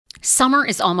Summer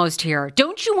is almost here.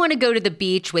 Don't you want to go to the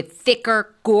beach with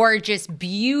thicker, gorgeous,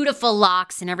 beautiful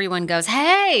locks and everyone goes,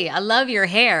 "Hey, I love your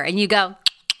hair." And you go,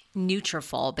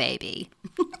 "Nutrafol, baby."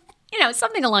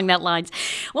 Something along that lines.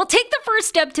 Well, take the first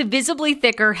step to visibly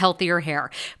thicker, healthier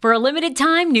hair. For a limited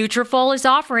time, Nutrafol is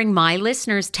offering my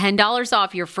listeners $10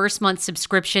 off your first month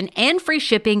subscription and free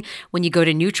shipping when you go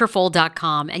to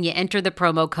Nutrafol.com and you enter the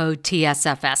promo code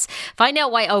TSFS. Find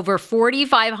out why over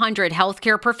 4,500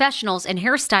 healthcare professionals and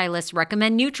hairstylists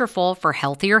recommend Nutrafol for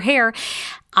healthier hair.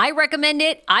 I recommend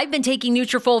it. I've been taking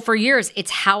Nutrafol for years.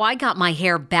 It's how I got my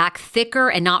hair back thicker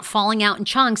and not falling out in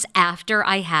chunks after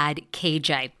I had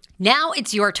KJ. Now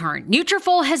it's your turn.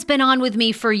 Nutrafol has been on with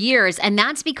me for years, and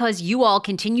that's because you all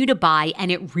continue to buy,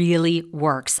 and it really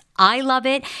works. I love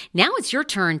it. Now it's your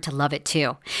turn to love it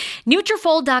too.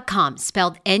 Nutrafol.com,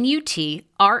 spelled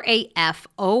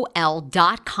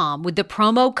Nutrafol.com with the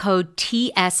promo code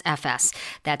TSFS.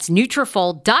 That's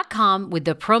Nutrafol.com with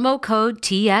the promo code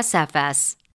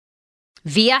TSFS.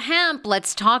 Via Hemp,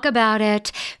 let's talk about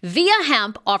it. Via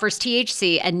Hemp offers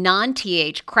THC and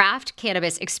non-TH craft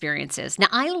cannabis experiences. Now,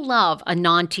 I love a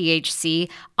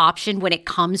non-THC option when it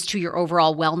comes to your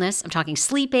overall wellness. I'm talking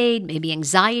sleep aid, maybe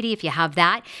anxiety if you have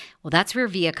that. Well, that's where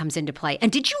Via comes into play.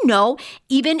 And did you know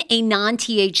even a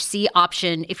non-THC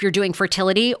option, if you're doing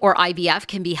fertility or IVF,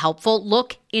 can be helpful?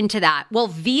 Look into that. Well,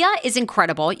 Via is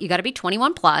incredible. You got to be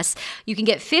 21 plus. You can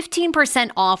get 15%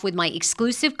 off with my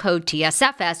exclusive code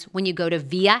TSFS when you go to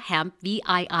Via Hemp,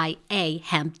 VIIA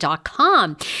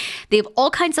hemp.com. They have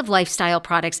all kinds of lifestyle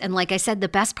products. And like I said, the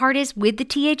best part is with the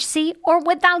THC or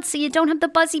without, so you don't have the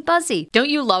buzzy. Don't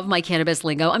you love my cannabis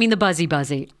lingo? I mean, the buzzy.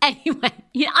 Anyway,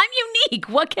 I'm unique.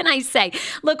 What can I say?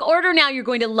 Look, order now. You're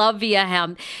going to love Via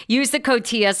Hemp. Use the code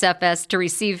TSFS to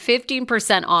receive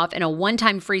 15% off and a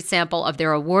one-time free sample of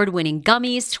their award-winning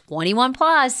gummies, 21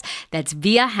 plus. That's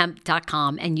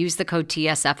viahemp.com and use the code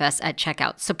TSFS at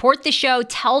checkout. Support the show.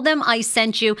 Tell them I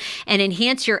sent you and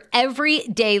enhance your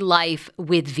everyday life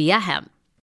with Via Hemp.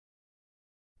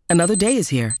 Another day is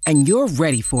here and you're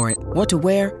ready for it. What to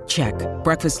wear? Check.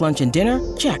 Breakfast, lunch, and dinner?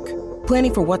 Check.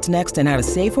 Planning for what's next and how to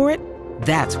save for it?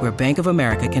 That's where Bank of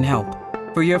America can help.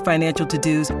 For your financial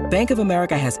to-dos, Bank of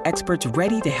America has experts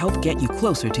ready to help get you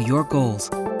closer to your goals.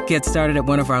 Get started at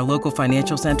one of our local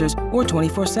financial centers or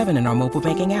 24/7 in our mobile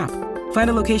banking app. Find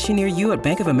a location near you at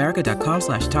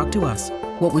bankofamerica.com/talktous.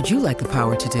 What would you like the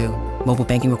power to do? Mobile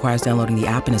banking requires downloading the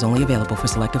app and is only available for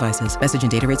select devices. Message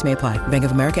and data rates may apply. Bank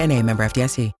of America N.A., member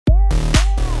FDIC.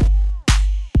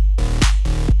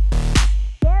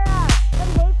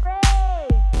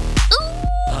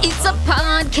 It's a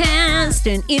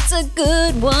podcast, and it's a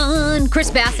good one. Chris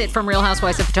Bassett from Real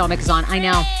Housewives of Potomac is on. I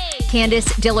know.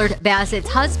 Candiace Dillard Bassett's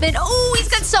husband. Oh, he's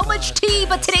got so much tea.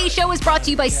 But today's show is brought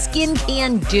to you by Skin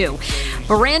Can Do.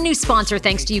 Brand new sponsor,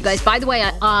 thanks to you guys. By the way,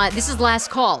 this is last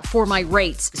call for my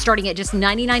rates, starting at just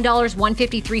 $99,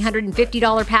 $150,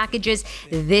 $350 packages.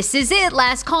 This is it,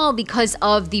 last call, because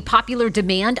of the popular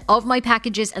demand of my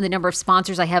packages and the number of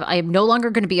sponsors I have. I am no longer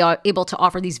going to be able to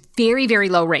offer these very, very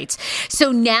low rates.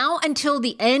 So now until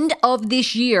the end of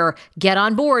this year, get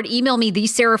on board. Email me,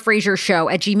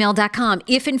 thesarahfrasershow@gmail.com.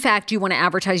 If in fact you want to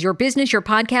advertise your business, your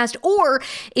podcast, or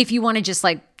if you want to just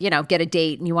get a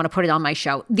date and you want to put it on my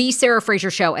show,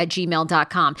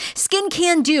 thesarahfrasershow@gmail.com. Skin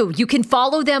Can Do. You can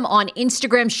follow them on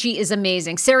Instagram. She is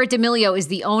amazing. Sarah D'Amelio is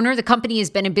the owner. The company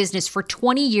has been in business for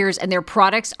 20 years and their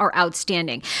products are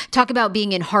outstanding. Talk about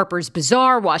being in Harper's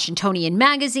Bazaar, Washingtonian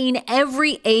Magazine,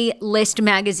 every A-list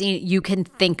magazine you can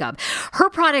think of.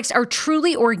 Her products are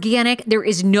truly organic. There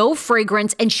is no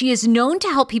fragrance, and she is known to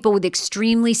help people with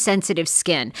extremely sensitive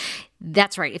skin.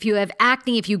 That's right. If you have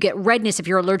acne, if you get redness, if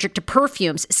you're allergic to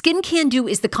perfumes, Skin Can Do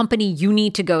is the company you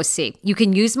need to go see. You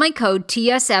can use my code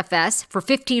TSFS for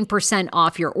 15%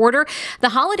 off your order. The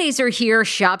holidays are here.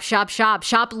 Shop, shop, shop.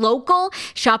 Shop local.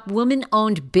 Shop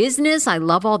women-owned business. I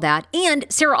love all that. And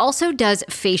Sarah also does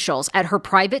facials at her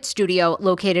private studio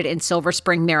located in Silver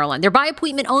Spring, Maryland. They're by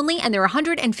appointment only, and they're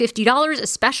 $150, a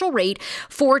special rate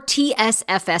for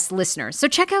TSFS listeners. So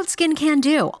check out Skin Can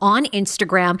Do on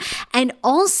Instagram. And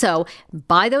also,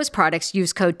 buy those products,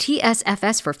 use code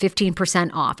TSFS for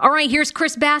 15% off. All right, here's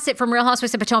Chris Bassett from Real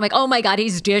Housewives of Potomac. Oh my God,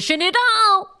 he's dishing it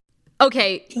all.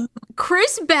 Okay,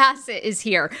 Chris Bassett is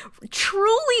here.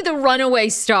 Truly the runaway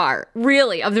star,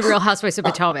 really, of the Real Housewives of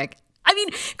Potomac. I mean,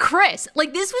 Chris,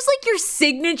 this was your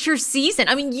signature season.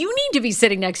 I mean, you need to be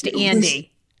sitting next to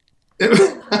Andy. I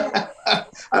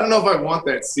don't know if I want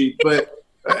that seat, but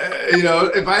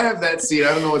if I have that seat,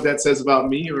 I don't know what that says about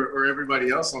me or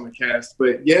everybody else on the cast.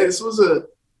 But yeah, this was a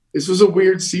this was a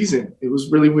weird season. It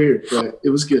was really weird, but it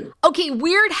was good. Okay,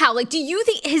 weird how? Like, do you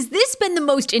think, has this been the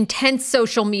most intense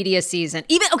social media season?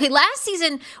 Even, okay, last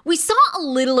season, we saw a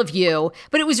little of you,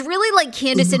 but it was really like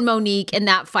Candiace and Monique and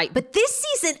that fight. But this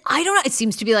season, I don't know, it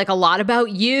seems to be like a lot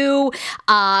about you.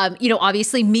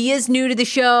 Obviously, Mia's new to the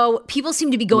show. People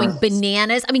seem to be going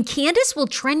bananas. I mean, Candiace will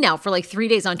trend now for like 3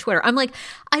 days on Twitter. I'm like,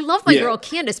 I love my girl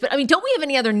Candiace, but I mean, don't we have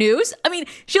any other news? I mean,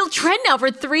 she'll trend now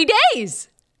for 3 days.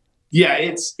 Yeah,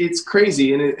 it's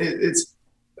crazy. And it's,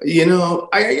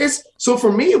 I guess, so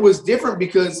for me, it was different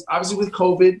because obviously with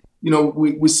COVID,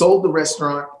 we sold the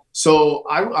restaurant. So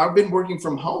I've been working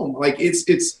from home. Like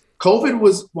COVID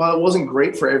was, while it wasn't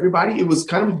great for everybody, it was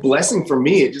kind of a blessing for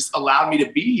me. It just allowed me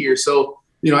to be here. So,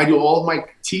 I do all of my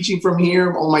teaching from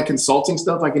here, all my consulting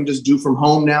stuff I can just do from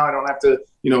home now. I don't have to,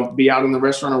 be out in the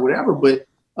restaurant or whatever. But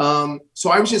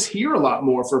so I was just here a lot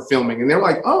more for filming. And they're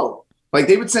like, oh, like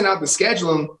they would send out the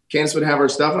schedule and Candiace would have her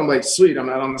stuff. And I'm like, sweet, I'm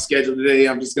not on the schedule today.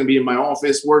 I'm just going to be in my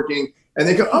office working. And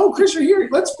they go, oh, Chris, you're here.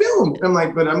 Let's film. And I'm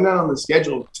like, but I'm not on the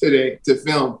schedule today to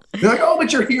film. And they're like, oh,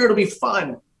 but you're here. It'll be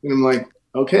fun. And I'm like,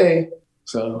 okay.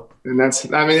 So, and that's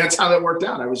how that worked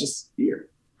out. I was just here.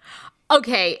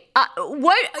 Okay.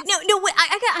 What? No, wait,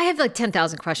 I have like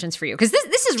 10,000 questions for you because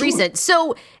this is recent.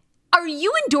 So are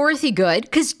you and Dorothy good?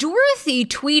 Because Dorothy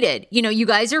tweeted, you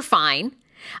guys are fine.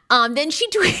 Then she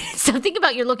tweeted something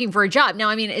about you're looking for a job. Now,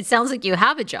 I mean, it sounds like you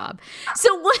have a job.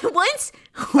 So once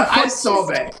I saw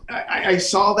that, I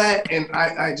saw that, and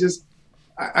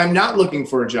I'm not looking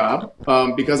for a job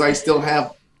because I still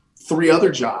have 3 other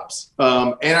jobs,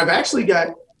 and I've actually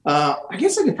got. I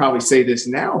guess I could probably say this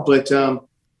now, but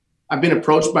I've been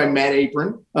approached by Mad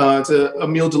Apron. It's a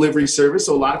meal delivery service,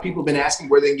 so a lot of people have been asking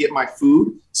where they can get my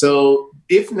food. So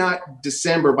if not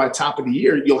December, by top of the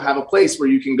year, you'll have a place where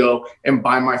you can go and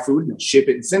buy my food and ship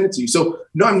it and send it to you. So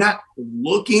no, I'm not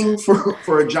looking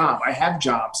for a job. I have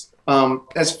jobs.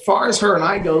 As far as her and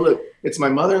I go, look, it's my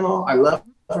mother-in-law. I love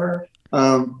her.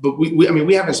 But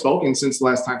we haven't spoken since the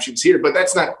last time she was here, but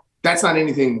that's not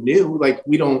anything new. Like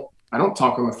I don't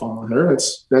talk on the phone with her.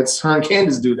 That's her and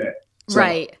Candiace do that. So,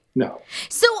 right. No.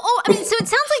 So, so it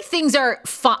sounds like things are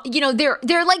fine.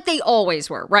 They're like they always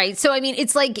were, right? So, I mean,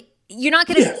 it's like, you're not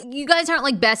going to, you guys aren't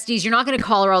like besties. You're not going to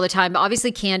call her all the time. But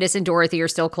obviously Candiace and Dorothy are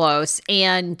still close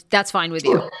and that's fine with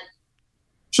you.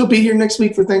 She'll be here next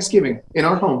week for Thanksgiving in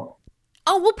our home.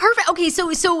 Oh, well, perfect. Okay.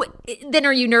 So then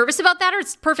are you nervous about that or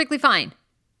it's perfectly fine?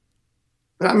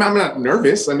 I'm not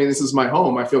nervous. I mean, this is my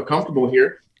home. I feel comfortable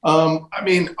here. Are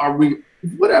we,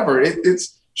 whatever.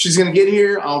 She's going to get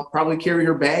here. I'll probably carry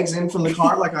her bags in from the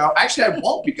car. I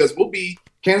won't because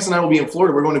Candiace and I will be in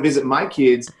Florida. We're going to visit my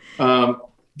kids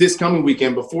this coming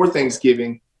weekend before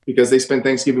Thanksgiving because they spend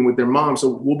Thanksgiving with their mom. So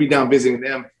we'll be down visiting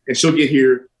them and she'll get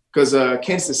here because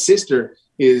Candiace's sister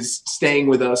is staying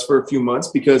with us for a few months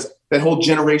because that whole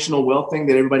generational wealth thing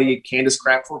that everybody gave Candiace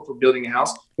crap for building a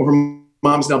house. Well, her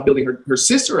mom's now building her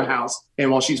sister a house.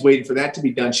 And while she's waiting for that to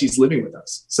be done, she's living with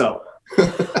us. So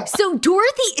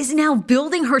Dorothy is now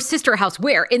building her sister a house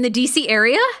where? In the DC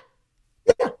area?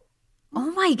 Yeah.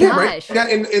 Oh my gosh. Yeah,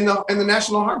 right. In the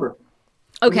National Harbor.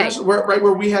 Okay. Right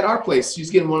where we had our place. She's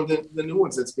getting one of the new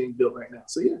ones that's being built right now.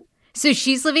 So yeah. So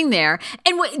she's living there.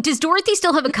 And does Dorothy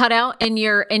still have a cutout in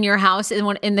your house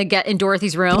in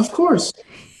Dorothy's room? Of course.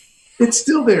 It's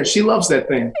still there. She loves that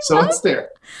thing. It's there.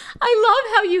 I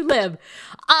love how you live.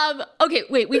 Okay,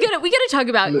 wait, we gotta talk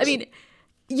about, listen. I mean,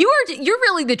 you're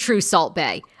really the true Salt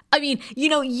Bae. I mean,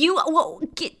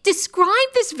 describe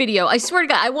this video. I swear to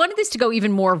God, I wanted this to go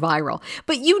even more viral.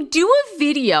 But you do a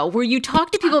video where you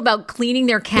talk to people about cleaning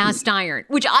their cast iron,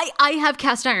 which I have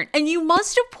cast iron. And you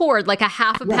must have poured like a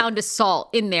half a pound of salt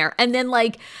in there. And then I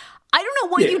don't know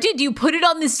what you did. Do you put it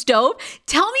on the stove?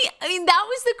 Tell me, I mean, that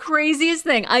was the craziest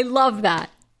thing. I love that.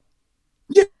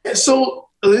 Yeah, so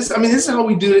this is how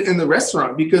we do it in the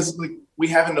restaurant because we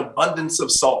have an abundance of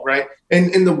salt, right?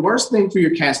 And the worst thing for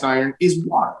your cast iron is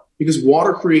water because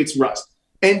water creates rust.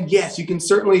 And yes, you can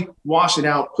certainly wash it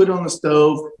out, put it on the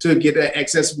stove to get that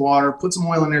excess water, put some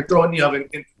oil in there, throw it in the oven.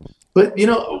 But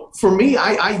for me,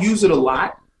 I use it a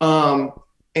lot. And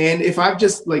if I've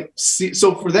just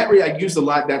so for that reason, I used a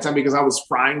lot that time because I was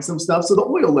frying some stuff. So the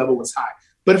oil level was high.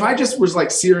 But if I just was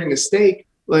searing a steak,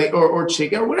 or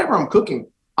chicken or whatever I'm cooking,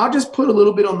 I'll just put a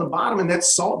little bit on the bottom and that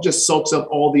salt just soaks up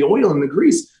all the oil and the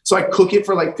grease. So I cook it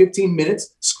for 15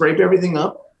 minutes, scrape everything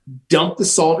up, dump the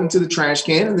salt into the trash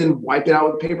can and then wipe it out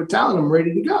with a paper towel and I'm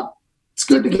ready to go. It's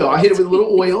good to go. I hit it with a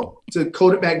little oil to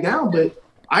coat it back down, but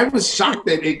I was shocked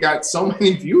that it got so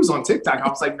many views on TikTok. I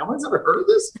was like, no one's ever heard of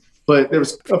this? But there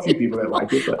was a few people that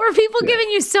liked it. But, were people giving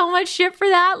you so much shit for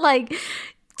that?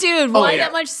 Dude, why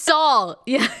that much salt?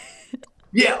 Yeah.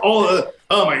 Yeah. Oh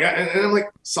my God. And I'm like,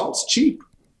 salt's cheap.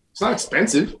 It's not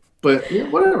expensive, but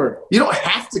whatever. You don't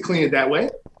have to clean it that way.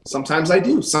 Sometimes I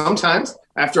do. Sometimes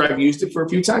after I've used it for a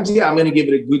few times, I'm going to give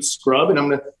it a good scrub and I'm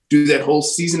going to do that whole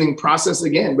seasoning process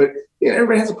again. But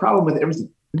everybody has a problem with everything.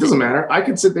 It doesn't matter. I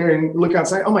could sit there and look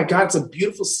outside. Oh my God, it's a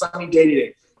beautiful sunny day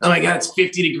today. Oh my God, it's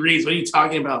 50 degrees. What are you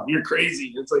talking about? You're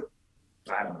crazy. It's like,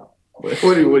 I don't know. What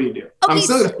do you do? Okay, I'm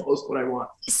still going to post what I want.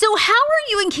 So how are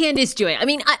you and Candiace doing? I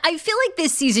mean, I feel like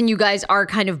this season you guys are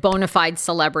kind of bona fide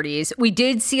celebrities. We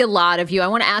did see a lot of you. I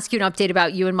want to ask you an update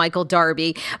about you and Michael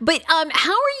Darby. But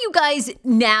how are you guys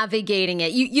navigating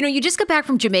it? You just got back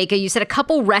from Jamaica. You said a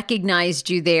couple recognized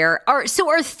you there. Are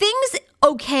things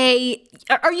okay?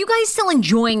 Are you guys still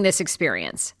enjoying this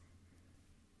experience?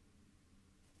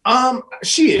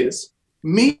 She is.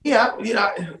 Me,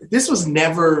 this was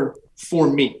never for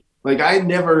me. Like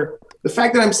the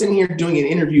fact that I'm sitting here doing an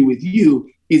interview with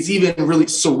you is even really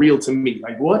surreal to me.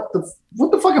 Like, what the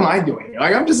fuck am I doing?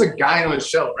 Like, I'm just a guy on a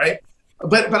show, right?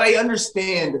 But I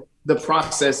understand the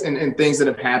process and things that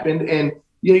have happened. And,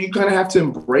 you kind of have to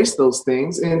embrace those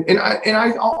things. And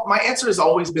my answer has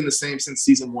always been the same since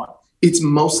season 1. It's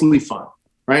mostly fun,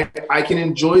 right? I can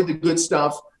enjoy the good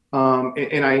stuff.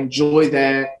 And I enjoy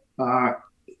that,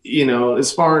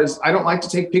 as far as I don't like to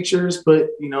take pictures, but,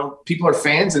 people are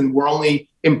fans and we're only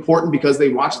important because they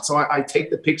watch it. So I take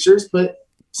the pictures, but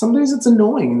some days it's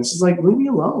annoying. And it's just like, leave me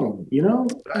alone.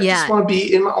 I just want to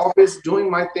be in my office doing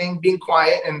my thing, being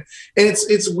quiet. And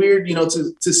it's weird,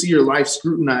 to see your life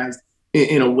scrutinized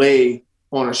in a way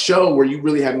on a show where you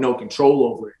really have no control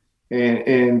over it.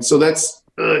 And so that's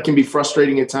can be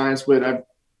frustrating at times, but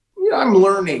I'm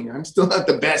learning. I'm still not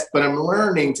the best, but I'm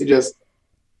learning to just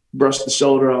brush the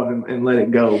shoulder off and let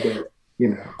it go. But,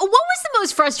 What was the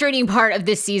most frustrating part of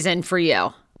this season for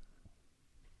you?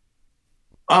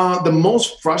 The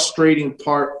most frustrating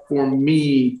part for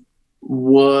me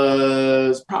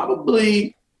was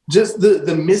probably just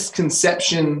the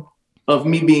misconception of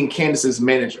me being Candiace's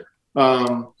manager.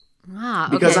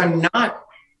 Because I'm not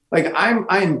like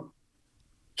I'm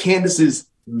Candiace's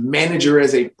manager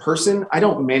as a person. I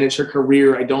don't manage her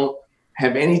career. I don't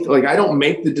have anything, like I don't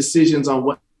make the decisions on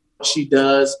what she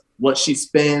does, what she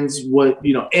spends,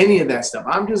 any of that stuff.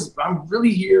 I'm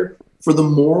really here for the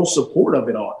moral support of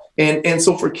it all. And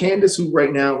so for Candiace, who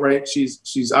right now, right,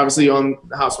 she's obviously on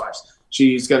The Housewives.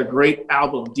 She's got a great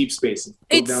album, Deep Space.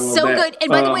 It's so good. And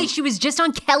by the way, she was just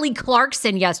on Kelly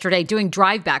Clarkson yesterday doing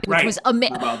Drive Back, which was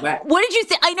amazing. What did you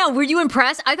think? I know. Were you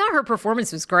impressed? I thought her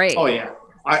performance was great. Oh, yeah.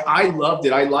 I loved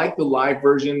it. I like the live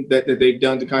version that they've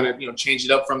done to kind of, change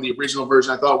it up from the original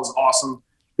version. I thought it was awesome.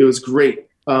 It was great.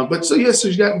 So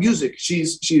she's got music.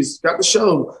 She's got the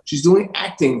show. She's doing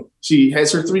acting. She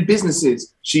has her 3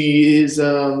 businesses. She is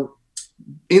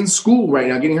in school right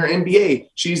now, getting her MBA.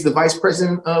 She's the vice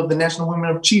president of the National Women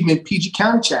of Achievement PG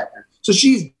County chapter. So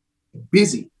she's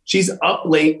busy. She's up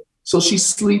late, so she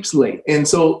sleeps late. And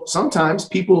so sometimes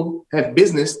people have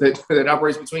business that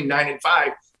operates between 9 and 5,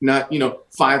 not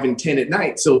 5 and 10 at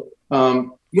night. So I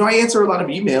answer a lot of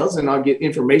emails and I'll get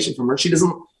information from her. She's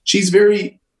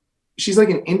like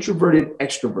an introverted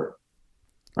extrovert,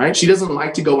 right? She doesn't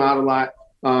like to go out a lot,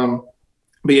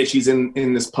 but yet she's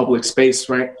in this public space,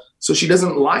 right? So she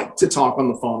doesn't like to talk on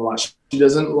the phone a lot. She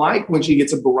doesn't like when she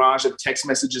gets a barrage of text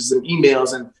messages and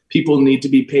emails and people need to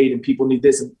be paid and people need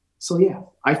this. And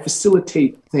so, I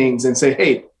facilitate things and say,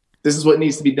 hey, this is what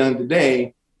needs to be done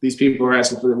today. These people are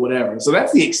asking for whatever. So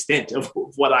that's the extent of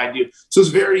what I do. So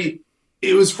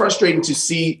it was frustrating to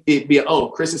see it be,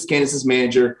 Chris is Candiace's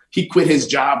manager. He quit his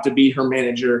job to be her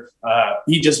manager.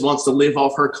 He just wants to live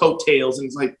off her coattails. And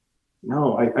it's like,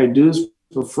 no, I do this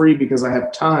for free because I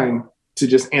have time to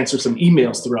just answer some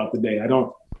emails throughout the day.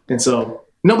 And so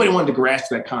nobody wanted to grasp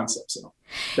that concept. So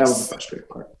that was the frustrating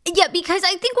part. Yeah, because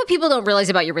I think what people don't realize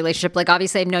about your relationship, like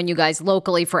obviously I've known you guys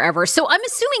locally forever. So I'm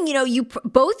assuming,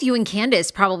 both you and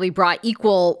Candiace probably brought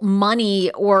equal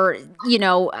money or,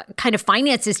 kind of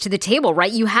finances to the table,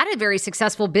 right? You had a very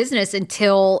successful business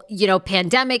until,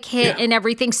 pandemic hit and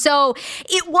everything. So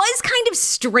it was kind of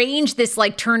strange, this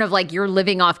like turn of like you're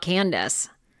living off Candiace.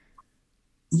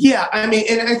 Yeah, I mean,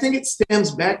 and I think it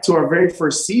stems back to our very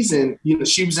first season.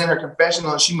 She was in her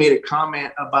confessional and she made a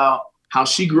comment about how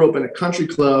she grew up in a country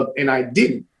club and I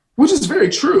didn't, which is very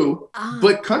true.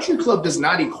 But country club does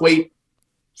not equate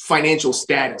financial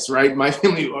status, right? My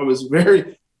family was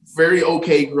very, very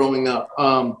okay growing up.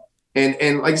 And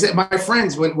like I said, my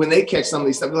friends, when they catch some of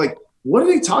these stuff, they're like, what are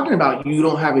they talking about? You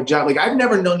don't have a job. Like, I've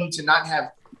never known you to not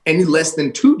have any less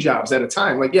than 2 jobs at a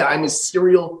time. Like, I'm a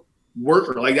serial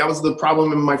worker. Like, that was the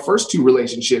problem in my first 2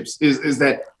 relationships is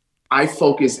that I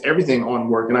focus everything on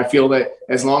work. And I feel that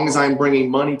as long as I'm bringing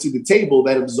money to the table,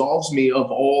 that absolves me of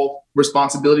all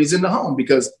responsibilities in the home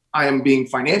because I am being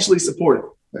financially supported.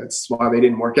 That's why they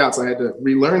didn't work out. So I had to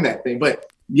relearn that thing. But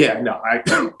yeah, no,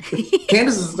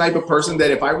 Candiace is the type of person that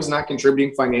if I was not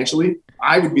contributing financially,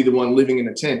 I would be the one living in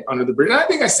a tent under the bridge. And I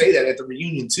think I say that at the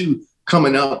reunion too,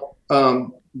 coming up,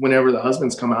 whenever the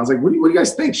husbands come out. I was like, what do you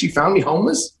guys think? She found me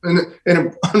homeless and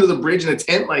under the bridge in a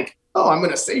tent, like, oh, I'm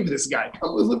going to save this guy.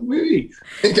 Come live with me.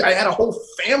 I had a whole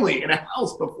family in a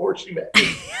house before she met me.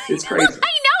 It's crazy.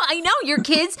 I know. Your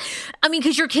kids, I mean,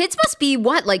 because your kids must be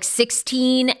what, like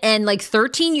 16 and like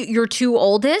 13, your two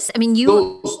oldest? I mean, you...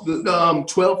 12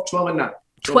 and 9.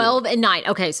 12 and 9.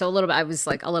 Okay, so a little bit, I was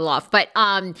like a little off. But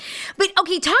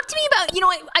okay, talk to me about,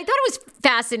 I thought it was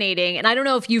fascinating, and I don't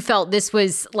know if you felt this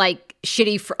was like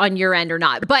shitty on your end or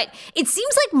not, but it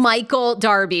seems like Michael,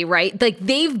 Darby, right? Like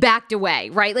they've backed away,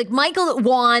 right? Like Michael,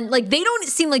 Juan, like they don't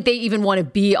seem like they even want to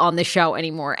be on the show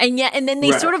anymore. And then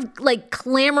they sort of like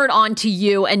clamored onto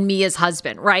you and Mia's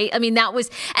husband, right? I mean, that was,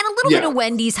 and a little bit of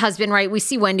Wendy's husband, right? We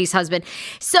see Wendy's husband.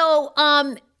 So,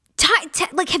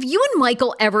 like, have you and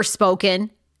Michael ever spoken,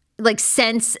 like,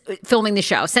 since filming the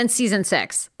show, since season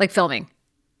 6, like filming?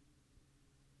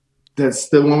 That's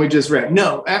the one we just read.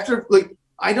 No, after, like,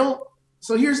 I don't.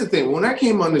 So here's the thing. When I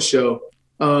came on the show,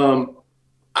 like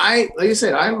I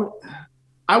said,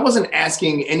 I wasn't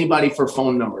asking anybody for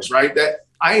phone numbers, right? That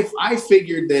I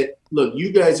figured that, look,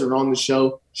 you guys are on the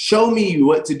show. Show me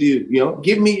what to do.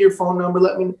 Give me your phone number.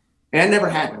 Let me. And that never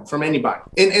happened from anybody.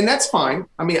 And that's fine.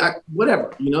 I mean,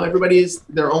 whatever, everybody is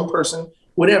their own person,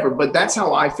 whatever. But that's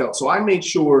how I felt. So I made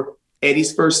sure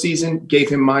Eddie's first season gave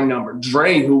him my number.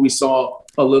 Dre, who we saw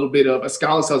a little bit of,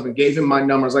 Ascala's husband, gave him my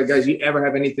number. I was like, guys, you ever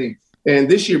have anything? And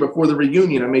this year before the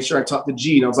reunion, I made sure I talked to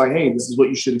G. And I was like, hey, this is what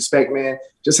you should expect, man.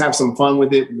 Just have some fun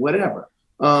with it, whatever.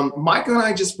 Michael and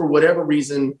I just, for whatever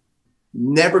reason,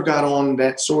 never got on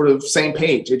that sort of same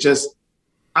page. It just,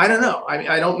 I don't know.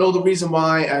 I don't know the reason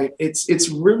why. It's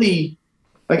really,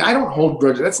 like, I don't hold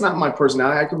grudges. That's not my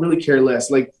personality. I could really care less.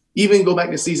 Like, even go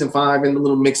back to season 5 and the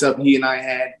little mix-up he and I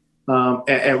had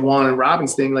at Juan and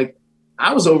Robin's thing. Like,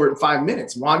 I was over it in 5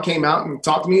 minutes. Juan came out and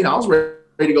talked to me, and I was ready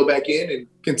to go back in and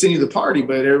continue the party.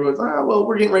 But everyone's like, oh, well,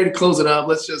 we're getting ready to close it up.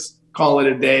 Let's just call it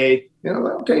a day. And I'm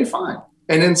like, okay, fine.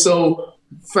 And then so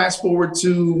fast forward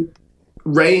to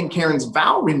Ray and Karen's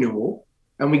vow renewal,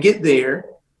 and we get there.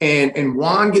 And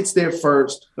Juan gets there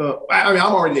first. I'm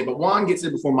already there, but Juan gets there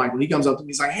before Michael. He comes up to me.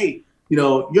 He's like, hey,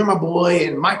 you're my boy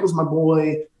and Michael's my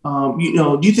boy. Do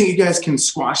you think you guys can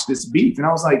squash this beef? And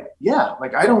I was like, yeah,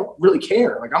 like, I don't really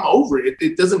care. Like, I'm over it.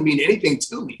 It doesn't mean anything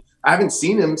to me. I haven't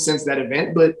seen him since that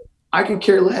event, but I could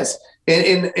care less.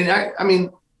 And I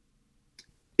mean,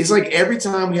 it's like every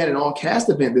time we had an all cast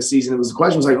event this season, it was the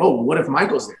question was like, oh, what if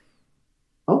Michael's there?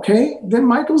 Okay, then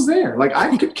Michael's there. Like,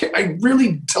 I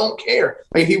really don't care.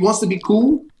 Like, if he wants to be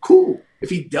cool, cool. If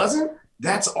he doesn't,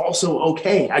 that's also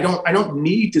okay. I don't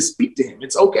need to speak to him.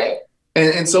 It's okay.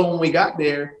 And so when we got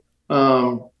there,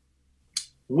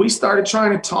 we started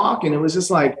trying to talk, and it was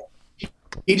just like,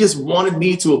 he just wanted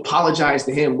me to apologize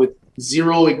to him with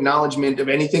zero acknowledgement of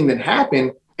anything that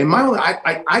happened. And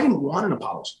I didn't want an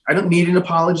apology. I don't need an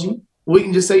apology. We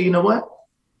can just say, you know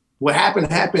what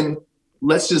happened.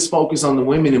 Let's just focus on the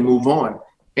women and move on.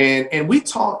 And we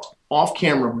talked off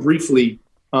camera briefly,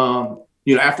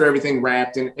 after everything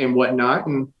wrapped and whatnot.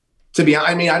 And to be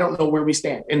honest, I mean, I don't know where we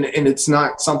stand. And it's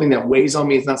not something that weighs on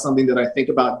me. It's not something that I think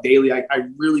about daily. I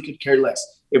really could care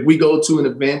less. If we go to an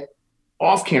event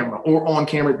off camera or on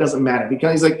camera, it doesn't matter.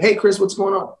 Because he's like, hey, Chris, what's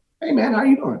going on? Hey, man, how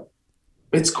you doing?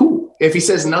 It's cool. If he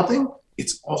says nothing,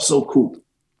 it's also cool.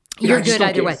 You're good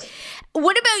either way.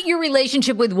 What about your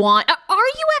relationship with Juan? Are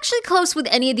you actually close with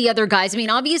any of the other guys? I mean,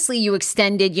 obviously you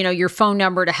extended, your phone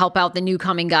number to help out the new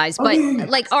coming guys, but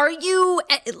like, are you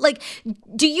like,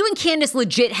 do you and Candiace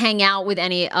legit hang out with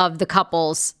any of the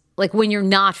couples, like when you're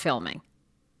not filming?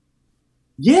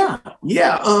 Yeah.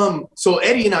 So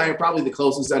Eddie and I are probably the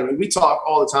closest. We talk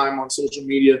all the time on social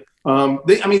media.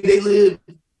 They live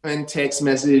and text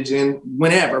message and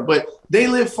whenever, but they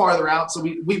live farther out. So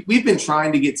we've been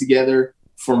trying to get together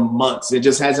for months. It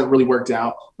just hasn't really worked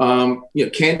out.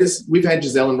 Candiace, we've had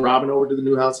Giselle and Robin over to the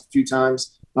new house a few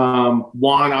times.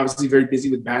 Juan, obviously very busy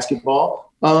with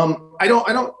basketball. I don't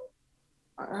know.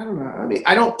 I mean,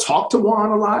 I don't talk to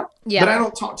Juan a lot, but I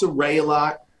don't talk to Ray a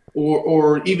lot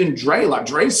or even Dre a lot.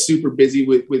 Dre's super busy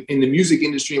with in the music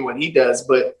industry and what he does,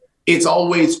 but it's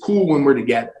always cool when we're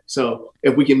together. So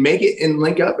if we can make it and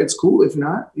link up, it's cool. If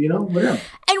not, whatever.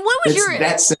 And what was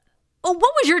that simple. Oh,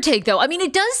 what was your take, though? I mean,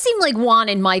 it does seem like Juan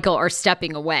and Michael are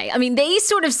stepping away. I mean, they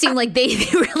sort of seem like they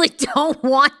really don't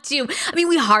want to. I mean,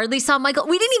 we hardly saw Michael.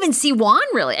 We didn't even see Juan,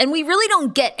 really. And we really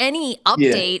don't get any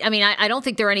update. Yeah. I mean, I don't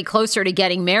think they're any closer to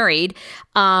getting married,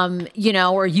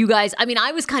 or you guys. I mean,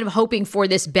 I was kind of hoping for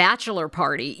this bachelor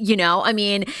party, I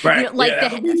mean, right.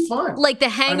 That would be fun. Like the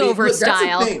Hangover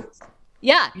style.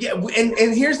 Yeah. Yeah.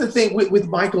 And here's the thing with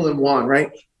Michael and Juan,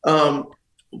 right?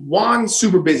 Juan's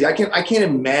super busy. I can't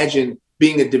imagine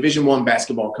being a Division I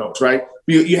basketball coach, right?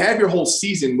 You have your whole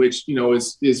season, which,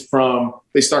 is from,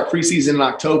 they start preseason in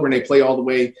October and they play all the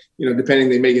way, depending,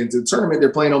 they make it into the tournament,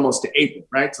 they're playing almost to April,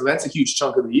 right? So that's a huge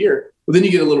chunk of the year. But then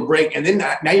you get a little break and then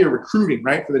now you're recruiting,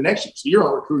 right? For the next year. So you're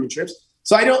on recruiting trips.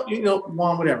 So I don't,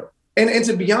 Juan, whatever. And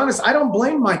to be honest, I don't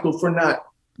blame Michael for not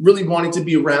really wanting to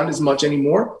be around as much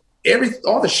anymore.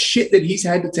 All the shit that he's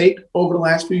had to take over the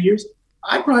last few years,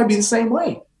 I'd probably be the same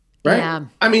way, right? Yeah.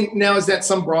 I mean, now is that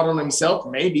some brought on himself?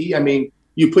 Maybe. I mean,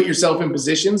 you put yourself in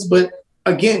positions, but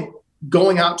again,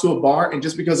 going out to a bar and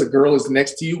just because a girl is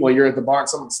next to you while you're at the bar and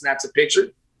someone snaps a picture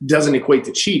doesn't equate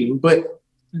to cheating, but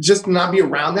just not be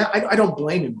around that, I don't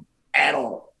blame him at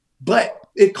all. But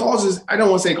it causes, I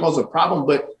don't want to say it causes a problem,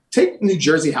 but take New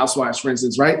Jersey Housewives, for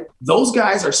instance, right? Those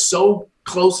guys are so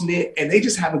close-knit and they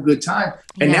just have a good time.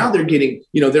 And now they're getting,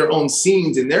 their own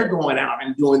scenes and they're going out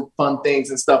and doing fun things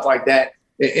and stuff like that.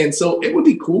 And so it would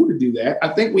be cool to do that. I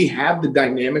think we have the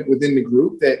dynamic within the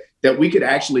group that we could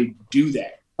actually do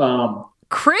that.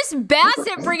 Chris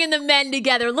Bassett bringing the men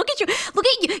together. Look at you.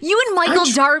 You and Michael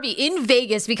Darby in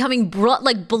Vegas becoming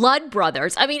blood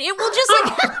brothers. I mean, it will just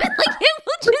happen.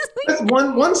 That's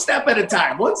one step at a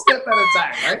time. One step at a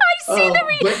time, right? I see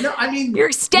that. But no, I mean, you're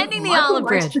extending the olive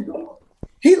branch.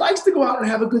 He likes to go out and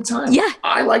have a good time. Yeah.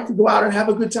 I like to go out and have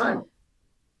a good time.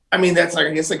 I mean,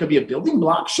 I guess that could be a building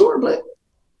block, sure, but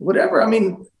whatever. I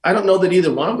mean, I don't know that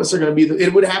either one of us are going to be,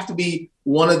 it would have to be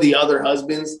one of the other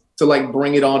husbands to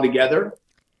bring it all together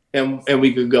and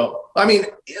we could go. I mean,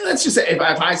 let's just say if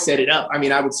I set it up, I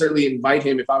mean, I would certainly invite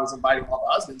him if I was inviting all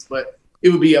the husbands, but it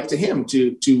would be up to him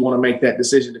to want to make that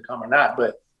decision to come or not.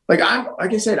 But like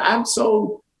I said,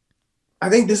 I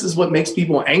think this is what makes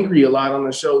people angry a lot on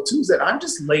the show too, is that I'm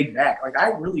just laid back. Like, I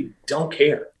really don't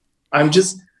care.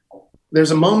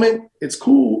 There's a moment, it's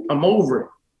cool, I'm over it.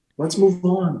 Let's move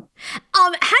on.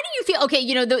 How do you feel?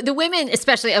 Okay, the women,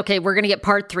 especially. Okay, we're gonna get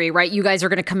part 3, right? You guys are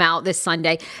gonna come out this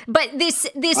Sunday, but this.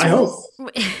 I hope.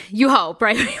 You hope,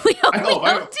 right? We hope.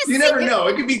 I hope. You never know.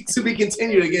 It could be to be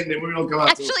continued again. Then we don't come out.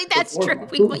 Actually, that's true.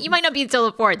 You might not be until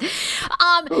the 4th.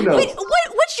 Who knows?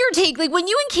 What's your take? Like, when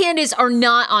you and Candiace are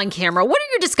not on camera, what are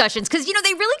your discussions? Because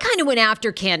they really kind of went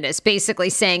after Candiace,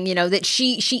 basically saying that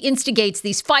she instigates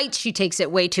these fights, she takes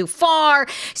it way too far.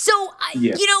 So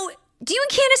do you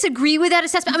and Candiace agree with that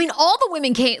assessment? I mean, all the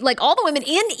women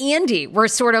and Andy were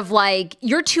sort of like,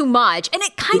 you're too much. And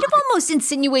it kind of almost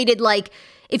insinuated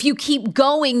if you keep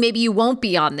going, maybe you won't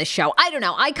be on the show. I don't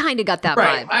know. I kind of got that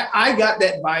vibe. I got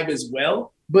that vibe as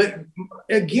well. But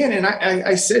again, and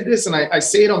I said this and I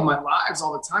say it on my lives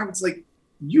all the time. It's like,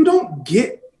 you don't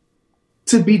get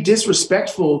to be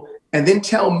disrespectful and then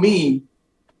tell me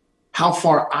how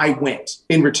far I went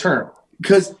in return.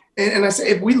 Because And I say,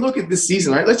 if we look at this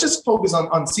season, right, let's just focus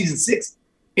on season 6.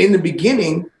 In the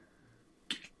beginning,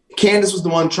 Candiace was the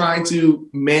one trying to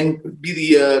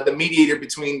be the mediator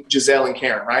between Giselle and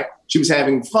Karen, right? She was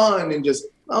having fun and just,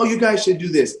 oh, you guys should do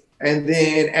this. And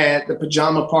then at the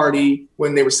pajama party,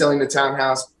 when they were selling the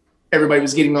townhouse, everybody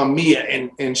was getting on Mia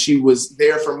and she was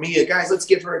there for Mia. Guys, let's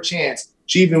give her a chance.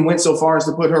 She even went so far as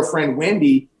to put her friend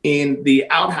Wendy in the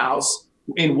outhouse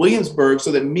in Williamsburg so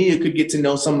that Mia could get to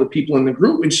know some of the people in the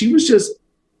group. And she was just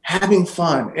having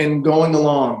fun and going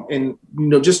along and,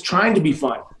 just trying to be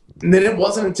fun. And then it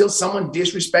wasn't until someone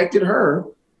disrespected her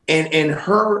and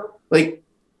her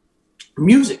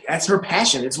music, that's her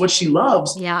passion. It's what she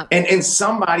loves. Yeah. And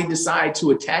somebody decided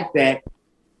to attack that.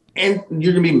 And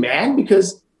you're going to be mad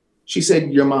because she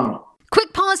said your mama.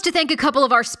 Quick pause to thank a couple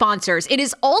of our sponsors. It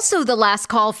is also the last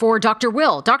call for Dr.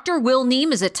 Will. Dr. Will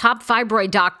Neem is a top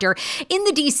fibroid doctor in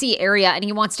the DC area, and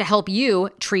he wants to help you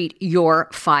treat your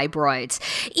fibroids.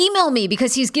 Email me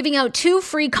because he's giving out 2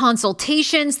 free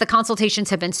consultations. The consultations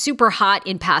have been super hot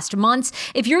in past months.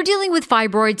 If you're dealing with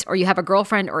fibroids or you have a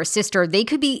girlfriend or a sister, they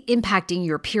could be impacting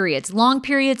your periods, long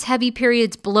periods, heavy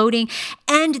periods, bloating,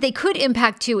 and they could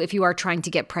impact too if you are trying to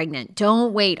get pregnant.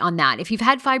 Don't wait on that. If you've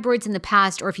had fibroids in the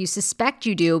past or if you suspect suspect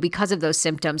you do because of those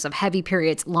symptoms of heavy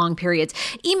periods, long periods,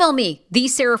 email me,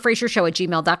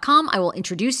 thesarahfrasershow@gmail.com. I will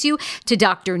introduce you to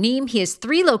Dr. Neem. He has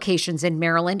 3 locations in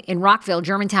Maryland, in Rockville,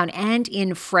 Germantown, and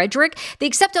in Frederick. They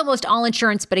accept almost all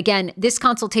insurance, but again, this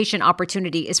consultation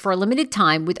opportunity is for a limited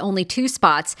time with only 2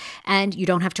 spots, and you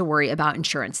don't have to worry about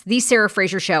insurance.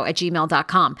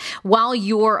 thesarahfrasershow@gmail.com. While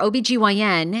your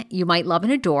OBGYN, you might love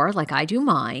and adore, like I do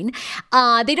mine,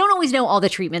 they don't always know all the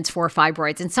treatments for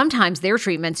fibroids, and sometimes their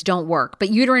treatments don't work. But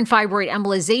uterine fibroid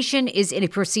embolization is a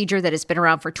procedure that has been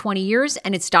around for 20 years,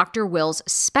 and it's Dr. Will's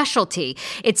specialty.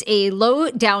 It's a low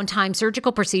downtime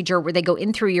surgical procedure where they go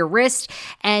in through your wrist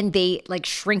and they like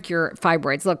shrink your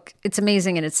fibroids. Look, it's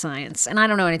amazing and it's science, and I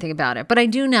don't know anything about it, but I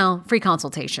do know free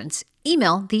consultations.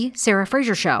 Email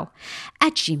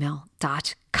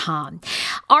thesarahfrasershow@gmail.com.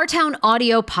 Our Town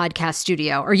Audio Podcast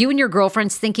Studio. Are you and your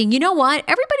girlfriends thinking, you know what?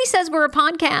 Everybody says we're a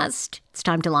podcast. It's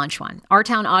time to launch one. Our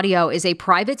Town Audio is a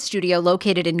private studio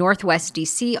located in Northwest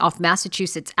DC off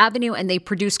Massachusetts Avenue, and they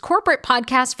produce corporate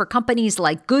podcasts for companies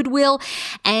like Goodwill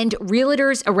and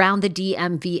realtors around the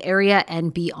DMV area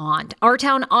and beyond.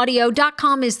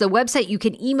 OurTownAudio.com is the website. You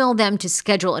can email them to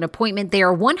schedule an appointment. They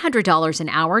are $100 an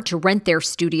hour to rent their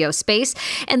studio space,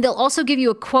 and they'll also give you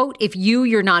a quote if you,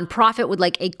 your nonprofit, would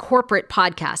like a corporate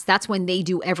podcast. That's when they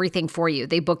do everything for you.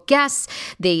 They book guests,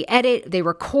 they edit, they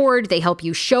record, they help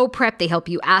you show prep, they help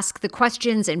you ask the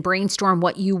questions and brainstorm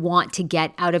what you want to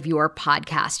get out of your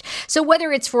podcast. So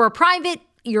whether it's for a private,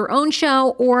 your own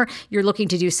show, or you're looking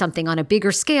to do something on a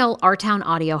bigger scale, Our Town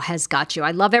Audio has got you. I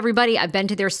love everybody. I've been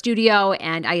to their studio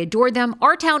and I adore them.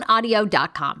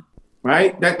 OurTownAudio.com.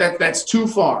 Right? That's too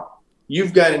far.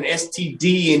 You've got an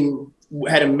STD and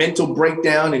had a mental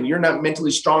breakdown and you're not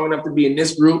mentally strong enough to be in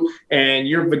this group and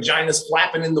your vagina's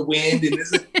flapping in the wind and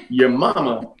your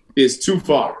mama is too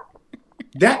far.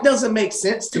 That doesn't make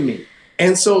sense to me.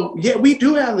 And so, yeah, we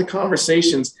do have the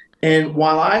conversations. And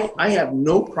while I have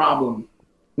no problem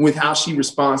with how she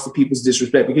responds to people's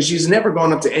disrespect, because she's never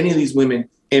gone up to any of these women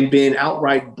and been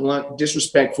outright blunt,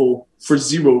 disrespectful for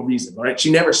zero reason, right? She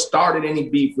never started any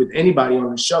beef with anybody on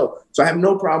the show. So I have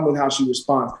no problem with how she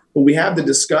responds. But we have the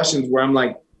discussions where I'm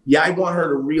like, yeah, I want her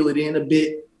to reel it in a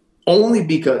bit, only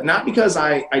because, not because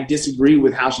I disagree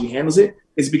with how she handles it.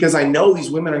 It's because I know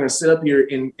these women are going to sit up here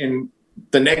and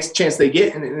the next chance they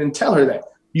get and tell her that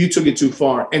you took it too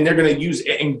far. And they're going to use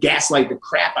and gaslight the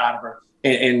crap out of her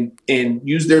and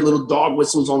use their little dog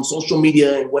whistles on social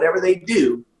media and whatever they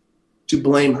do to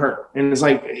blame her. And it's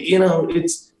like, you know,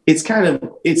 it's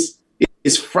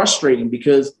frustrating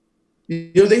because,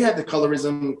 you know, they had the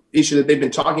colorism issue that they've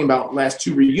been talking about last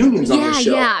 2 reunions on the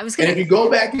show. Yeah, and if you go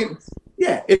back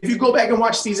and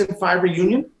watch season 5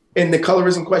 reunion and the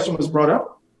colorism question was brought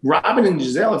up, Robin and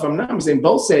Giselle, if I'm not mistaken,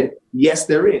 both said, yes,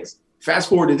 there is. Fast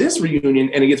forward to this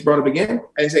reunion and it gets brought up again and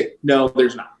they say, no,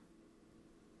 there's not.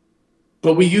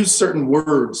 But we use certain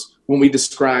words when we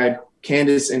describe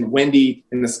Candiace and Wendy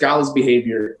and the scholars'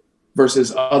 behavior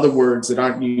versus other words that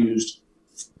aren't used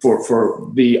for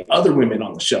the other women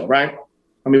on the show, right?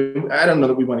 I mean, I don't know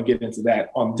that we want to get into that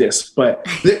on this, but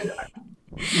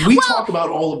we talk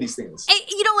about all of these things.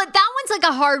 You know what? That one's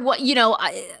like a hard one, you know.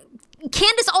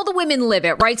 Candiace, all the women live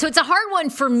it, right? So it's a hard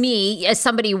one for me as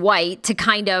somebody white to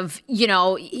kind of, you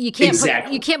know, you can't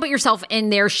put yourself in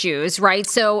their shoes, right?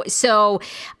 So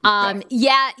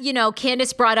yeah, you know,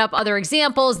 Candiace brought up other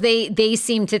examples. They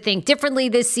seem to think differently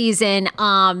this season,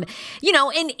 you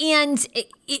know, and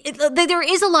there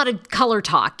is a lot of color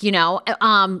talk, you know,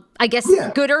 I guess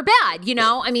good or bad, you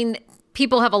know, I mean.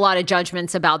 People have a lot of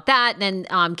judgments about that. And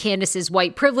then Candiace's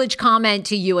white privilege comment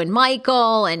to you and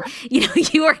Michael. And, you know,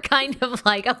 you are kind of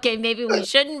like, okay, maybe we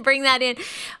shouldn't bring that in. But,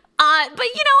 you know,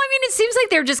 I mean, it seems like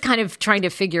they're just kind of trying to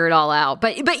figure it all out.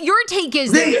 But your take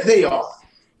is... They are.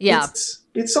 Yeah.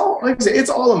 It's all, like I said, it's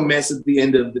all a mess at the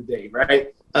end of the day,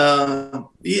 right? Yeah.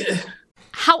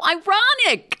 How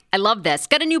ironic. I love this.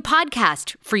 Got a new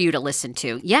podcast for you to listen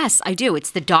to. Yes, I do.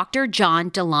 It's the Dr. John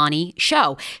Delaney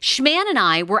Show. Schman and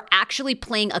I were actually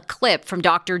playing a clip from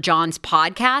Dr. John's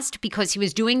podcast because he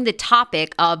was doing the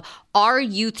topic of are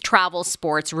youth travel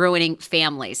sports ruining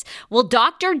families? Well,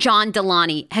 Dr. John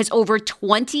Delaney has over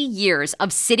 20 years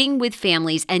of sitting with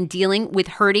families and dealing with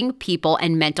hurting people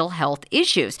and mental health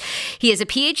issues. He has a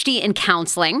PhD in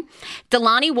counseling.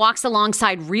 Delaney walks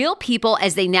alongside real people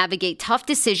as they navigate tough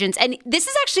decisions. And this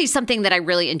is actually something that I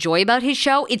really enjoy about his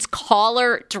show. It's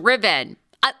caller driven.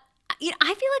 I feel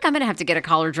like I'm going to have to get a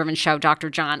caller-driven show, Dr.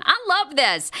 John. I love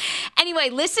this. Anyway,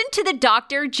 listen to the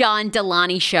Dr. John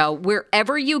Delaney Show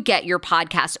wherever you get your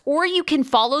podcasts, or you can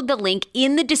follow the link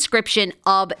in the description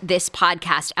of this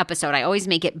podcast episode. I always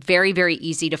make it very, very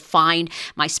easy to find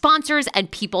my sponsors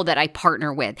and people that I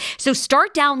partner with. So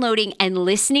start downloading and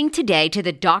listening today to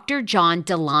the Dr. John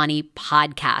Delaney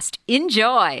podcast.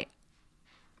 Enjoy.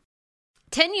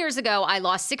 10 years ago, I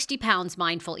lost 60 pounds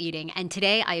mindful eating, and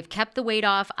today I have kept the weight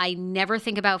off. I never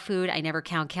think about food. I never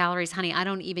count calories. Honey, I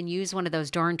don't even use one of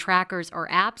those darn trackers or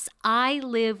apps. I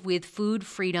live with food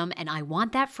freedom, and I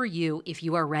want that for you if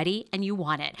you are ready and you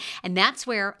want it. And that's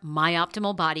where My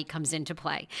Optimal Body comes into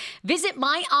play. Visit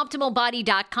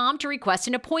myoptimalbody.com to request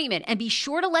an appointment, and be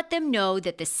sure to let them know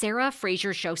that the Sarah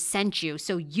Fraser Show sent you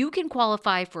so you can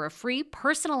qualify for a free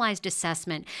personalized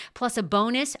assessment plus a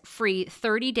bonus free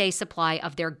 30-day supply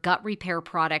of their gut repair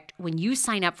product when you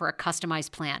sign up for a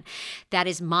customized plan. That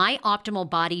is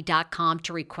myoptimalbody.com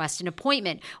to request an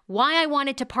appointment. Why I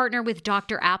wanted to partner with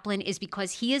Dr. Applin is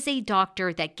because he is a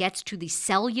doctor that gets to the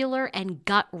cellular and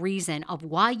gut reason of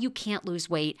why you can't lose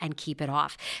weight and keep it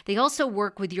off. They also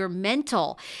work with your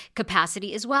mental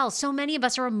capacity as well. So many of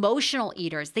us are emotional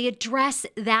eaters. They address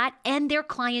that, and their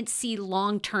clients see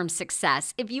long-term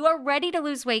success. If you are ready to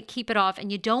lose weight, keep it off,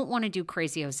 and you don't want to do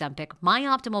crazy Ozempic,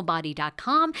 myoptimalbody.com,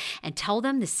 and tell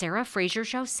them the Sarah Fraser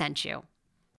Show sent you.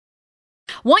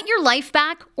 Want your life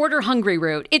back? Order Hungry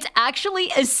Root. It's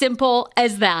actually as simple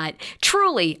as that.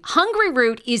 Truly, Hungry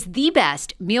Root is the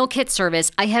best meal kit service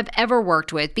I have ever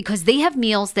worked with because they have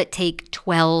meals that take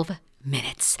 12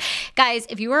 minutes. Guys,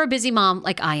 if you are a busy mom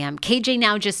like I am, KJ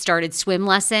now just started swim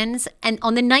lessons. And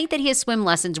on the night that he has swim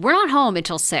lessons, we're not home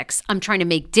until 6. I'm trying to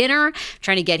make dinner,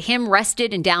 trying to get him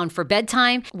rested and down for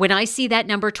bedtime. When I see that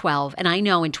number 12, and I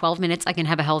know in 12 minutes I can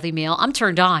have a healthy meal, I'm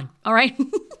turned on. All right.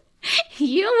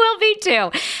 You will be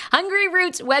too. Hungry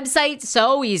Root's website,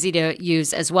 so easy to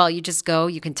use as well. You just go,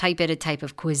 you can type in a type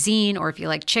of cuisine, or if you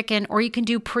like chicken, or you can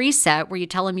do preset where you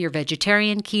tell them you're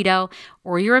vegetarian, keto,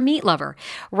 or you're a meat lover.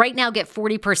 Right now, get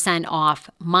 40% off.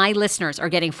 My listeners are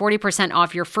getting 40%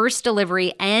 off your first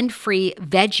delivery and free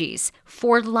veggies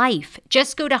for life.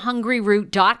 Just go to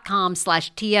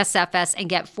hungryroot.com/TSFS and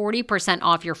get 40%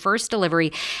 off your first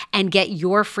delivery and get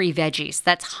your free veggies.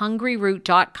 That's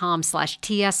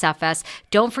hungryroot.com/TSFS.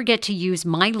 Don't forget to use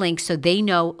my link so they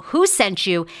know who sent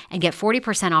you and get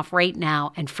 40% off right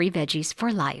now and free veggies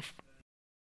for life.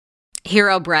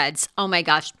 Hero breads. Oh my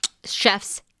gosh.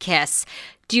 Chef's kiss.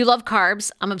 Do you love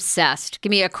carbs? I'm obsessed. Give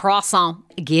me a croissant.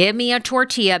 Give me a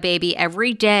tortilla, baby,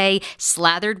 every day,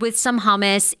 slathered with some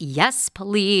hummus. Yes,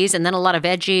 please. And then a lot of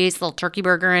veggies, a little turkey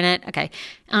burger in it. Okay.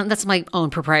 That's my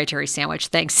own proprietary sandwich.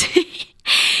 Thanks.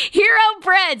 Hero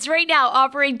Breads right now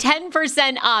offering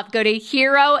 10% off. Go to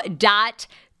hero.co.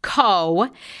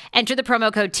 Enter the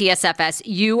promo code TSFS.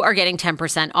 You are getting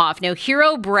 10% off. Now,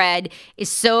 Hero Bread is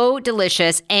so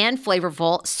delicious and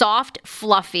flavorful, soft,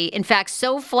 fluffy. In fact,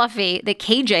 so fluffy that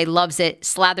KJ loves it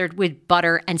slathered with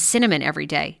butter and cinnamon every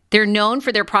day. They're known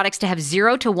for their products to have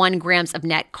 0 to 1 grams of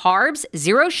net carbs,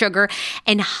 0 sugar,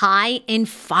 and high in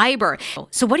fiber.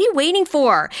 So what are you waiting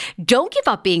for? Don't give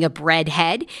up being a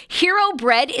breadhead. Hero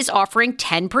Bread is offering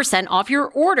 10% off your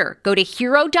order. Go to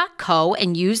hero.co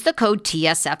and use the code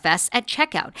TSFS at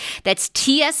checkout. That's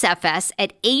TSFS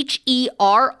at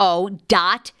HERO.CO.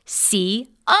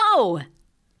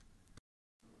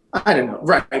 I don't know.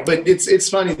 Right. But it's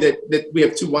funny that we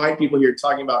have 2 white people here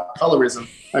talking about colorism.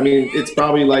 I mean, it's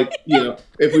probably like,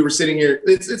 if we were sitting here,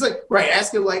 it's like, right.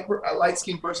 Asking a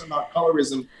light-skinned person about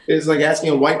colorism is like asking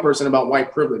a white person about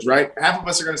white privilege, right? Half of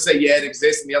us are going to say, yeah, it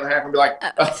exists. And the other half will be like,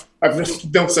 I've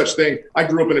no such thing. I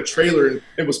grew up in a trailer and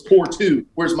it was poor too.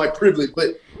 Where's my privilege?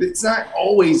 But it's not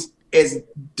always as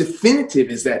definitive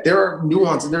as that. There are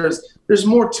nuances. There's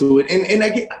more to it. And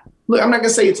look, I'm not going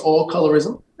to say it's all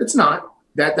colorism. It's not.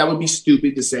 That would be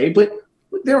stupid to say, but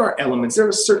there are elements. There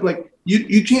are certain, like,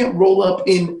 you can't roll up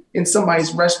in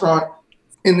somebody's restaurant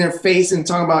in their face and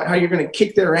talk about how you're going to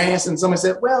kick their ass. And somebody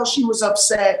said, well, she was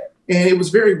upset and it was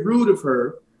very rude of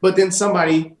her. But then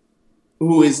somebody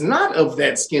who is not of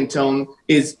that skin tone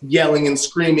is yelling and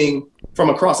screaming from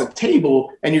across a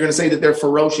table. And you're going to say that they're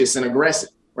ferocious and aggressive,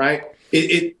 right?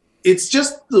 It's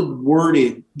just the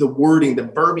wording, the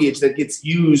verbiage that gets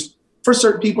used for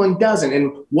certain people and doesn't.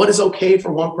 And what is okay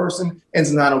for one person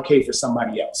is not okay for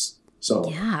somebody else. So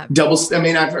yeah.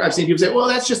 I've seen people say, well,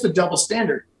 that's just a double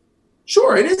standard.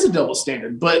 Sure, it is a double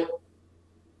standard, but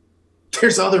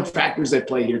there's other factors that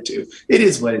play here too. It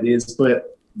is what it is,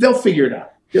 but they'll figure it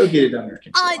out. They'll get it under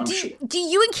control, I'm sure. Do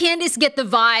you and Candiace get the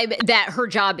vibe that her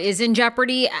job is in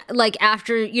jeopardy? Like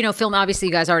after, film, obviously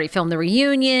you guys already filmed the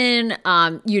reunion.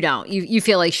 You don't. You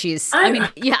feel like she's,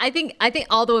 I think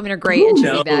all the women are great and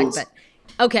she'll be back. But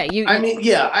okay. I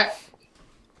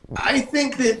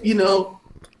think that,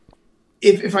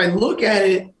 if I look at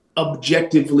it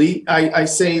objectively, I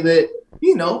say that,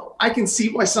 I can see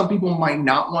why some people might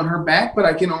not want her back, but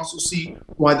I can also see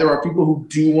why there are people who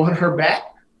do want her back.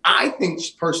 I think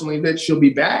personally that she'll be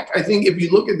back. I think if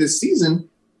you look at this season,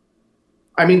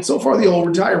 so far the whole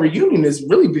Retire reunion has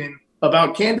really been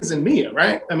about Candiace and Mia,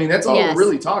 right? That's all we're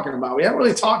really talking about. We haven't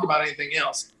really talked about anything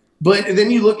else. But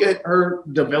then you look at her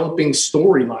developing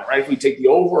storyline, right? If we take the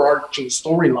overarching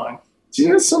storyline,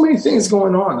 there's so many things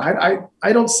going on.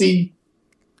 I don't see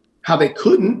how they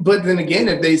couldn't. But then again,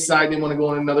 if they decide they want to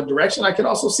go in another direction, I could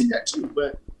also see that too.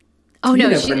 But you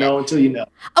never know until you know.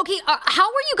 Okay, how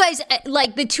were you guys,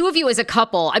 like the two of you as a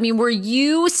couple? Were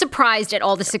you surprised at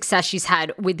all the success she's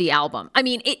had with the album?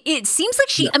 It seems like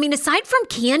she, aside from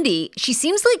Candy, she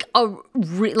seems like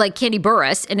Candy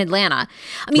Burruss in Atlanta.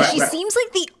 She seems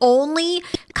like the only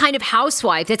kind of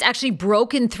housewife that's actually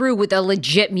broken through with a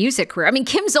legit music career.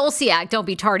 Kim Zolciak, Don't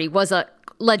Be Tardy, was a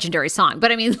legendary song, but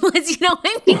but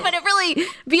it really,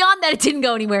 beyond that, it didn't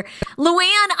go anywhere.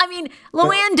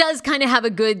 Luann does kind of have a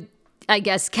good, I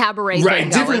guess, cabaret thing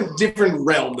going. Different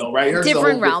realm though, right?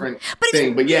 Different realm.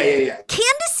 But yeah.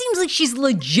 Candiace seems like she's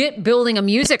legit building a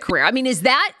music career. Is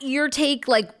that your take?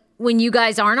 Like when you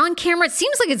guys aren't on camera, it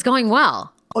seems like it's going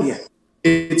well. Oh yeah,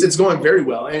 it's going very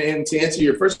well. And to answer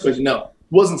your first question, no,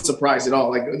 wasn't surprised at all.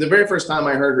 Like the very first time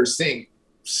I heard her sing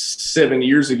 7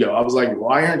 years ago, I was like,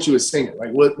 why aren't you a singer? Like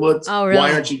what's really?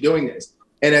 Why aren't you doing this?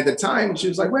 And at the time she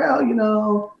was like,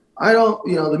 well, I don't,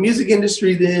 the music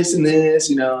industry, this and this,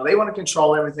 they want to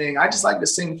control everything. I just like to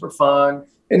sing for fun.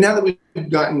 And now that we've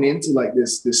gotten into like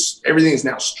this, everything is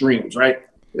now streams, right?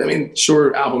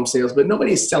 Sure, album sales, but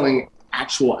nobody's selling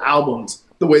actual albums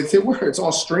the way they were. It's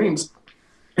all streams.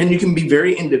 And you can be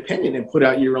very independent and put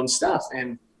out your own stuff.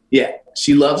 And yeah,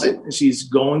 she loves it and she's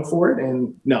going for it.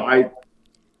 And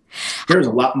there's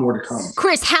a lot more to come.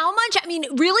 Chris, how much,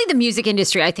 really the music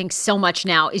industry, I think so much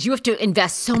now is you have to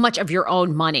invest so much of your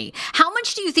own money. How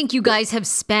much do you think you guys have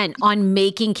spent on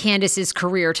making Candiace's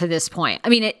career to this point?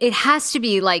 It has to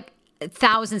be like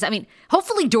thousands.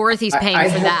 Hopefully Dorothy's paying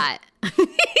for that.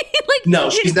 No,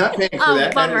 she's not paying for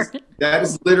that. Bummer. That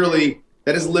is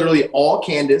literally all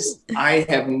Candiace. I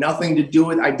have nothing to do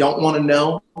with it. I don't want to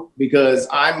know because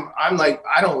I'm like,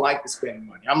 I don't like to spend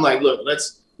money. I'm like, look,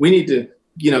 we need to,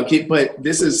 but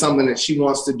this is something that she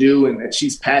wants to do and that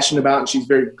she's passionate about and she's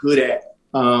very good at.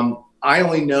 I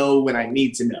only know when I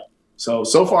need to know.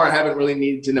 So far I haven't really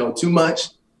needed to know too much,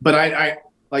 but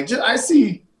I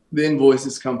see the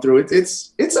invoices come through.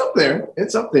 It's up there.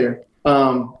 It's up there.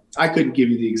 I couldn't give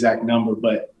you the exact number,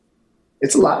 but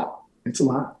it's a lot. It's a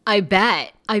lot. I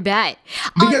bet.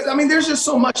 Because there's just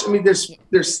so much.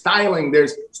 There's styling,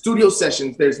 there's studio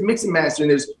sessions, there's mix and mastering,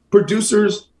 there's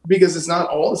producers, because it's not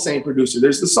all the same producer.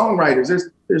 There's the songwriters.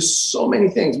 There's so many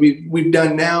things we've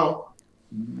done now.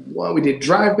 Well, we did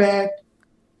Drive Back,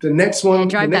 the next one,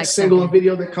 the next single and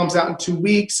video that comes out in 2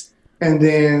 weeks, and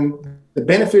then the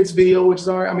Benefits video, which is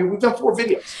we've done 4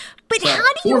 videos. But how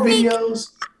do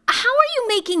you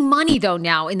making money though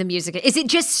now in the music? Is it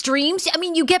just streams?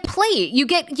 You get played. You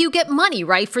get money,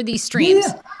 right, for these streams.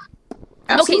 Yeah.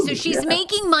 Absolutely. Okay, so she's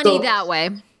making money that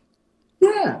way.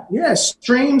 Yeah.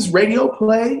 Streams, radio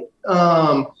play.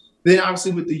 Then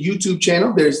obviously with the YouTube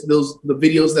channel, there's the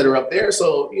videos that are up there.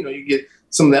 So, you get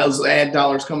some of those ad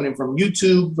dollars coming in from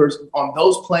YouTube versus on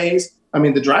those plays.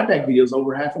 The Drive Back video is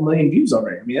over 500,000 views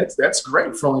already. That's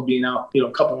great for only being out,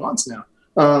 a couple months now.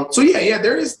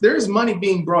 There is money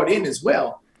being brought in as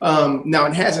well. Now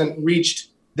it hasn't reached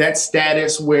that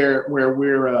status where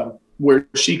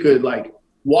she could like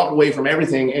walk away from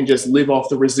everything and just live off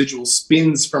the residual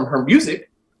spins from her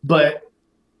music, but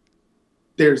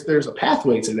there's a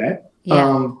pathway to that.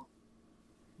 Yeah.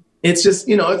 It's just,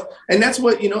 and that's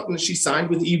what, she signed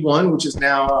with E1, which is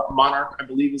now Monarch, I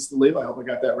believe is the label. I hope I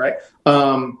got that right.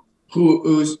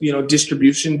 Who's,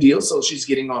 distribution deal. So she's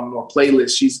getting on more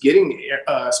playlists. She's getting,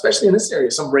 especially in this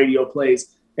area, some radio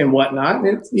plays and whatnot.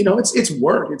 And it's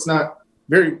work. It's not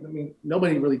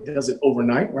nobody really does it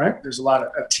overnight, right? There's a lot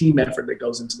of team effort that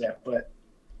goes into that, but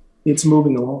it's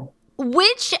moving along.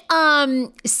 Which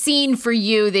scene for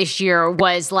you this year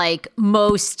was like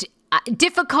most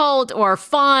difficult or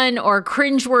fun or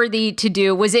cringeworthy to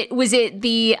do? Was it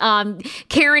the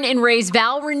Karen and Ray's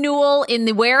vow renewal in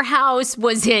the warehouse?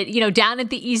 Was it, down at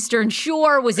the Eastern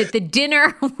Shore? Was it the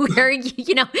dinner where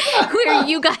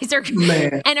you guys are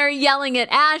and are yelling at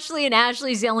Ashley and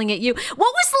Ashley's yelling at you?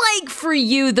 What was like for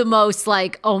you the most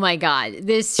like, oh my God,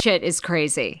 this shit is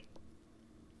crazy?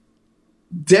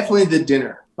 Definitely the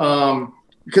dinner.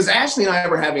 Because Ashley and I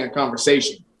were having a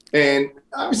conversation, and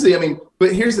obviously,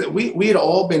 but here's that we had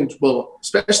all been, well,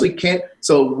 especially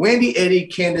so Wendy, Eddie,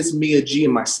 Candiace, Mia, G,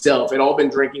 and myself had all been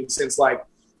drinking since like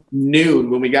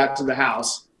noon when we got to the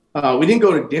house. We didn't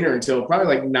go to dinner until probably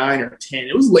like 9 or 10.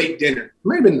 It was late dinner. It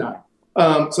might have been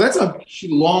 9. So that's a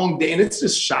long day, and it's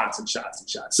just shots and shots and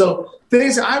shots. So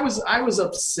things I was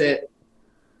upset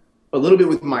a little bit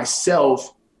with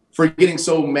myself for getting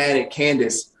so mad at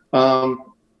Candiace.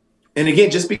 And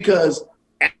again, just because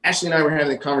Ashley and I were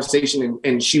having a conversation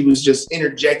and she was just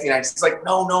interjecting, I was like,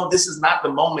 no, this is not the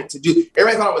moment to do.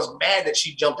 Everybody thought I was mad that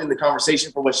she jumped in the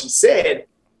conversation for what she said,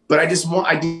 but I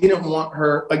didn't want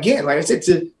her, again, like I said,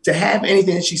 to have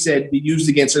anything that she said be used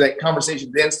against her. That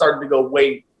conversation then started to go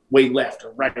way left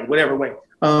or right or whatever way.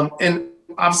 And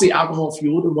obviously alcohol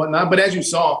fueled and whatnot. But as you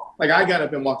saw, like I got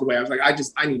up and walked away. I was like, I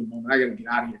need a moment. I got to get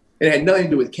out of here. It had nothing to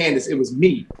do with Candiace. It was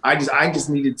me. I just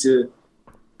needed to,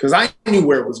 because I knew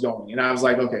where it was going. And I was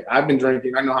like, okay, I've been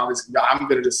drinking. I know how this can go. I'm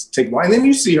going to just take one. And then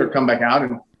you see her come back out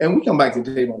and we come back to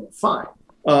the table and we're fine.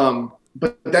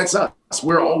 But that's us.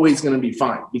 We're always going to be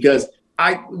fine because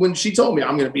when she told me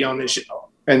I'm going to be on this show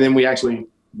and then we actually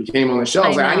became on the show, I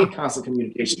was like, I need constant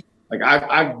communication. Like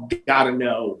I've got to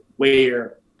know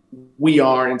where we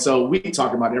are. And so we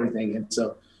talk about everything. And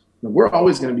so we're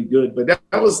always going to be good. But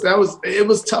it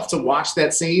was tough to watch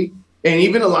that scene. And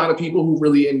even a lot of people who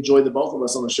really enjoy the both of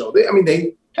us on the show,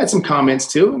 they had some comments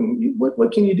too. And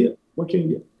what can you do? What can you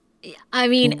do?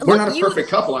 We're not a perfect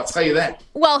couple, I'll tell you that.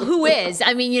 Well, who is?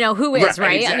 Who is,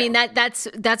 right? Exactly.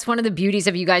 That's one of the beauties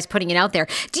of you guys putting it out there.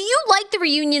 Do you like the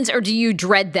reunions or do you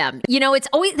dread them? They always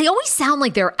sound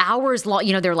like they're hours long.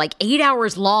 They're like 8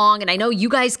 hours long. And I know you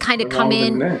guys kind of come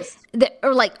in.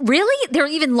 Or like, really? They're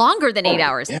even longer than 8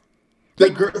 hours. Yeah.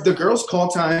 The girls' call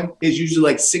time is usually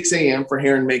like 6 a.m. for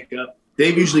hair and makeup.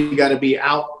 They've usually got to be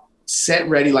out, set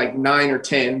ready like 9 or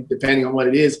 10, depending on what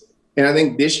it is. And I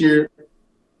think this year,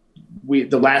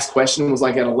 the last question was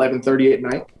like at 11:30 at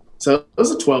night. So it was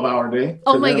a 12-hour day.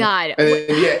 Oh my God.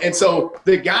 And so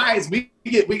the guys, we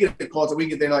get the call time. We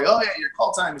get there like, oh yeah, your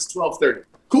call time is 12:30.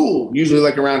 Cool. Usually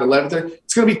like around 11:30.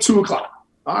 It's going to be 2 o'clock.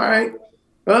 All right.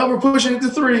 Well, we're pushing it to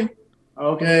 3.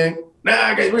 Okay.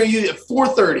 Nah, guys, we're going to use it at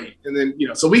 4:30. And then,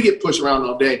 so we get pushed around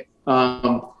all day.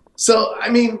 So, I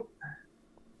don't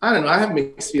know. I have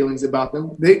mixed feelings about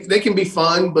them. They can be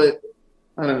fun, but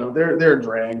I don't know. They're a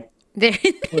drag. They're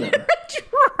a drag.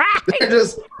 They're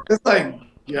just, it's like,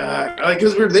 yeah,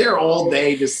 because we're there all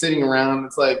day just sitting around.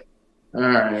 It's like, all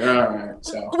right.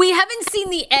 So we haven't seen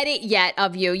the edit yet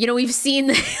of you. We've seen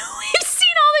all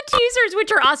the teasers,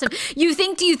 which are awesome. Do you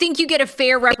think you get a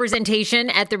fair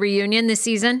representation at the reunion this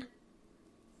season?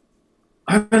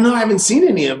 I don't know. I haven't seen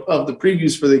any of the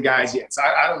previews for the guys yet. So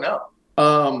I don't know.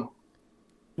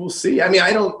 We'll see. I'll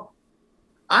tell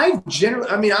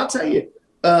you,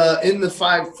 in the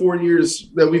 4 years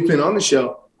that we've been on the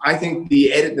show, I think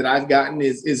the edit that I've gotten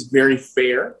is very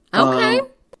fair. Okay.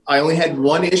 I only had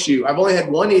one issue. I've only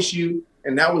had one issue,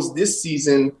 and that was this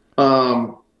season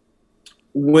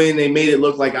when they made it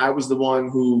look like I was the one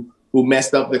who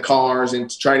messed up the cars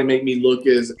and tried to make me look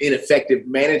as ineffective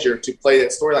manager to play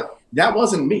that storyline. That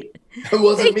wasn't me. It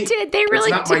wasn't me. They really It's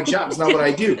not my job. It's not what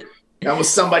I do. That was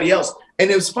somebody else. And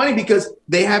it was funny because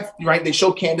they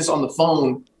show Candiace on the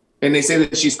phone and they say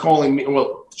that she's calling me.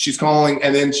 Well, she's calling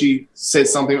and then she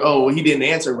says something. Oh, well, he didn't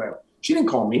answer. Well, she didn't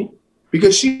call me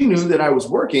because she knew that I was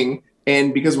working.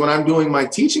 And because when I'm doing my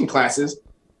teaching classes,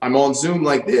 I'm on Zoom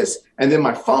like this. And then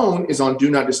my phone is on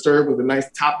Do Not Disturb with a nice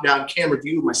top-down camera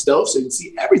view of myself so you can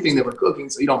see everything that we're cooking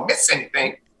so you don't miss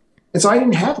anything. And so I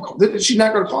didn't have a call. She's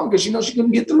not going to call me because she knows she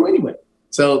couldn't get through anyway.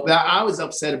 So I was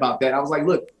upset about that. I was like,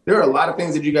 look, there are a lot of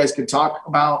things that you guys can talk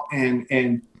about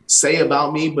and say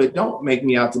about me, but don't make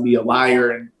me out to be a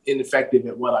liar and ineffective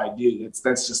at what I do.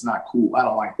 That's just not cool. I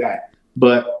don't like that.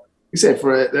 But like I said,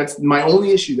 that's my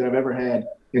only issue that I've ever had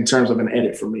in terms of an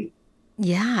edit for me.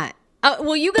 Yeah.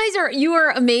 Well, you are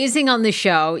amazing on the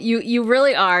show. You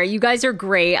really are. You guys are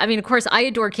great. Of course, I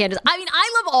adore Candiace.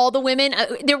 I love all the women.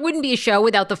 There wouldn't be a show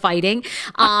without the fighting.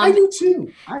 I do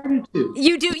too.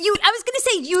 You do. I was going to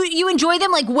say you enjoy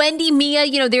them, like Wendy,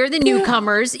 Mia. They're the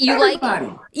newcomers. You everybody.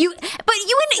 like you, but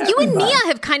you and Mia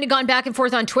have kind of gone back and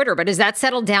forth on Twitter. But has that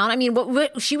settled down? I mean,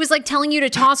 what she was like telling you to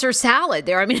toss her salad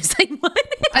there. I mean, it's like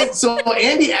what? So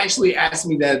Andy actually asked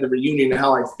me that at the reunion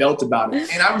how I felt about it,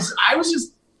 and I was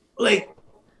just like,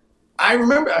 I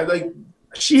remember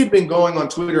she had been going on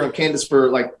Twitter on Candiace for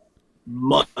like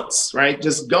months, right?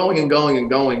 Just going and going and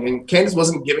going. And Candiace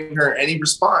wasn't giving her any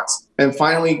response. And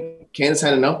finally, Candiace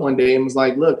had enough one day and was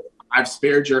like, look, I've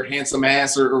spared your handsome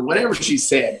ass or whatever she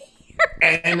said.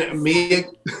 And Mia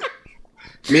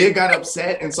got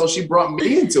upset. And so she brought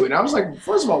me into it. And I was like,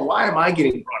 first of all, why am I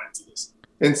getting brought into this?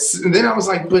 And then I was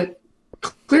like, but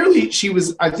clearly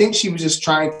I think she was just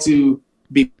trying to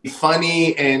be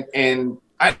funny. And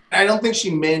I don't think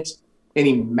she meant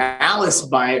any malice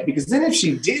by it, because then if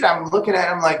she did, I'm looking at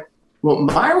it, I'm like, well,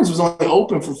 Myron's was only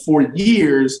open for 4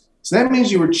 years, so that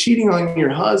means you were cheating on your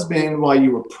husband while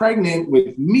you were pregnant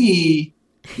with me.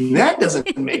 And that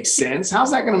doesn't make sense.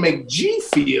 How's that going to make G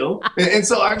feel? And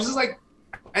so I was just like,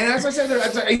 and as I said,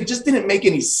 it just didn't make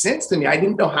any sense to me. I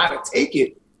didn't know how to take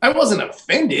it. I wasn't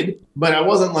offended, but I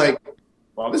wasn't like,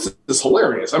 well, this is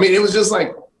hilarious. I mean, it was just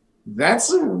like,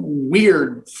 that's a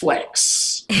weird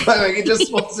flex. Like, it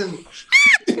just wasn't.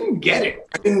 I didn't get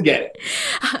it.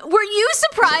 Were you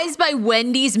surprised by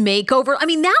Wendy's makeover? I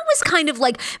mean, that was kind of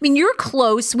like, I mean, you're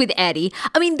close with Eddie.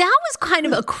 I mean, that was kind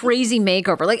of a crazy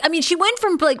makeover. Like, I mean, she went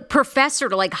from like professor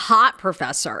to like hot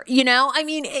professor, I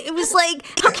mean, it was like,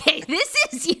 okay, this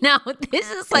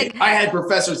is like. I had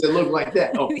professors that looked like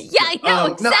that. Oh, yeah, I know,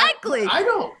 exactly. No, I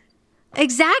don't.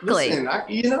 Exactly. Listen,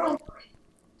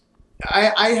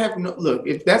 I have no, look,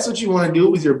 if that's what you want to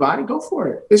do with your body, go for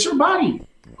it. It's your body.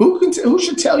 Who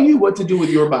should tell you what to do with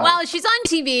your body? Well, she's on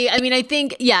TV. I mean, I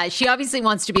think, she obviously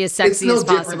wants to be as sexy as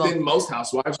possible. It's no different than most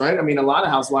housewives, right? I mean, a lot of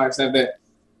housewives have that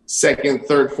second,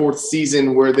 third, fourth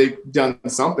season where they've done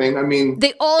something. I mean,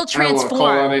 they all transform. I don't want to call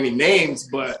out any names,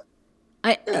 but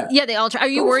they all. Are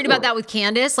you worried about that with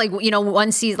Candiace? Like,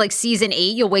 one season, like season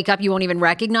 8, you'll wake up, you won't even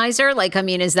recognize her. Like, I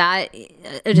mean, is that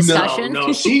a discussion?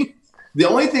 No. The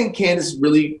only thing Candiace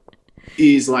really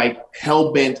is like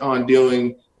hell bent on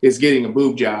doing is getting a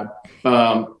boob job.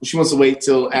 She wants to wait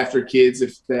till after kids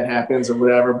if that happens or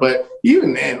whatever. But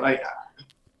even then, like,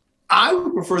 I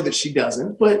would prefer that she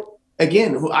doesn't. But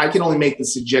again, I can only make the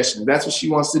suggestion. If that's what she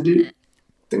wants to do,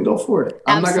 then go for it.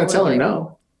 I'm not going to tell her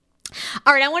no.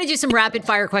 All right, I want to do some rapid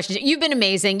fire questions. You've been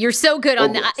amazing. You're so good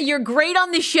on that. You're great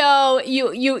on the show.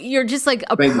 You're just like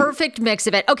a perfect mix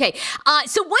of it. Okay,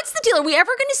 so what's the deal? Are we ever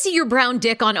going to see your brown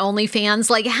dick on OnlyFans?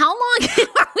 Like, how long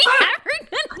are we ever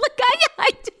going to look?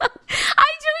 I do.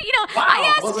 Wow,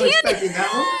 I asked wasn't Candiace. expecting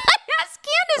that one. I asked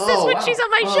Candiace this when she's on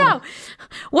my show.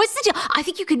 What's the deal? I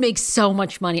think you could make so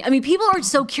much money. I mean, people are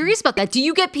so curious about that. Do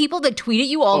you get people that tweet at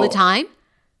you all the time?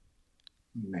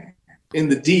 Man. In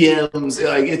the DMs,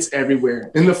 like, it's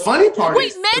everywhere. And the funny part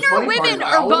is, men or women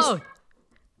or both?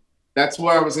 That's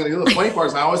where I was going to go. The funny part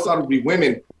is, I always thought it would be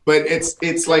women, but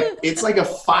it's like a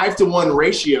 5-to-1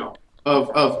 ratio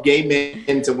of gay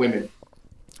men to women.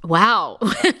 Wow.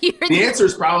 The answer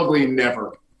is probably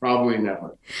never. Probably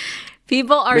never.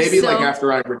 People are maybe like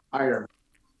after I retire.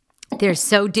 They're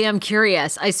so damn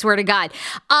curious. I swear to God.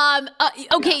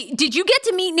 Okay, Did you get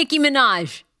to meet Nicki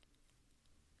Minaj?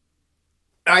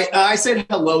 I said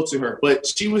hello to her, but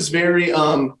she was very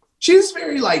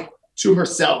like to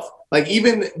herself. Like,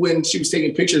 even when she was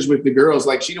taking pictures with the girls,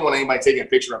 like, she didn't want anybody taking a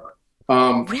picture of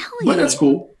her. Really? But that's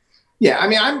cool. Yeah, I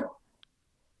mean, I'm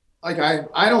like,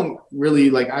 I don't really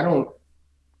like, I don't,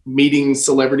 meeting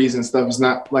celebrities and stuff is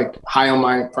not like high on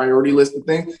my priority list of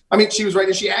things. I mean, she was right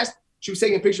there. She was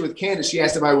taking a picture with Candiace. She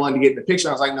asked if I wanted to get in the picture.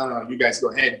 I was like, no, you guys go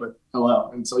ahead, but hello.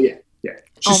 And so, yeah.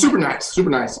 She's super nice.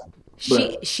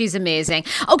 She's amazing.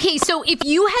 Okay, so if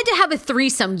you had to have a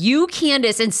threesome, you,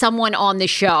 Candiace, and someone on the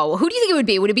show, who do you think it would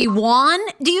be? Would it be Juan,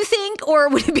 do you think? Or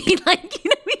would it be like,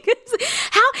 because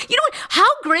how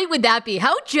great would that be?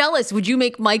 How jealous would you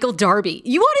make Michael Darby?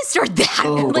 You want to start that?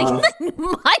 Oh, like, wow.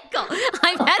 Michael,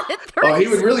 I've had a threesome. Oh, he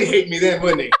would really hate me then,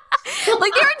 wouldn't he?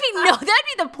 Like, that'd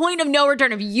be the point of no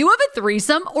return. If you have a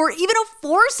threesome or even a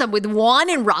foursome with Juan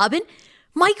and Robin,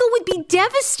 Michael would be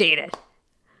devastated.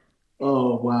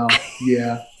 Oh, wow.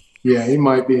 Yeah, he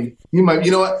might be. You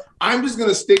know what? I'm just going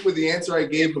to stick with the answer I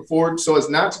gave before so as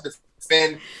not to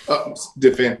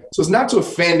so as not to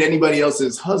offend anybody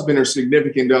else's husband or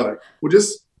significant other. We'll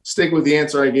just stick with the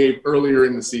answer I gave earlier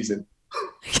in the season.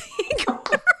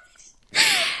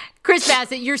 Chris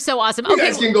Bassett, you're so awesome. You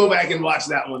guys can go back and watch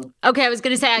that one. Okay, I was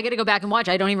going to say, I got to go back and watch.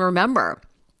 I don't even remember.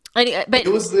 But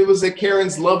it was at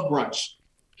Karen's Love Brunch.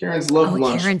 Karen's Love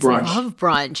Lunch Karen's Brunch. Love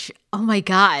Brunch. Oh my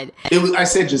God. I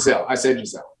said Giselle.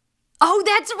 Oh,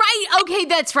 that's right. Okay,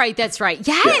 that's right.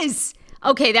 Yes. Yeah.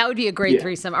 Okay, that would be a great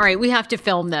threesome. All right, we have to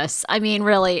film this. I mean,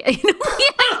 really. Everything.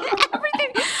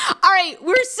 All right,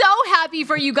 we're so happy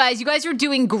for you guys. You guys are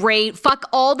doing great. Fuck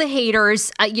all the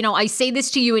haters. I say this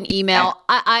to you in email.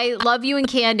 I love you and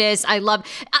Candiace. I love,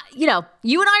 you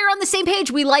and I are on the same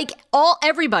page. We like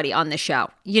everybody on the show,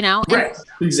 Right,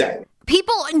 exactly.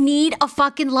 People need a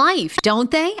fucking life,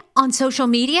 don't they? On social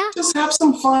media? Just have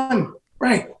some fun.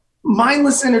 Right.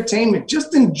 Mindless entertainment.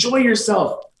 Just enjoy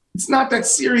yourself. It's not that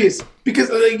serious because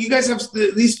you guys have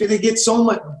they get so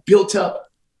much built up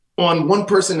on one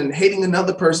person and hating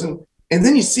another person. And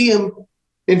then you see them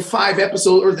in 5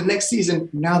 episodes or the next season.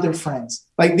 Now they're friends.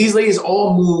 Like these ladies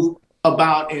all move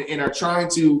about and are trying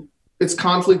to, it's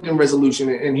conflict and resolution.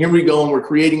 And here we go. And we're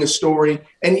creating a story.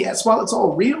 And yes, while it's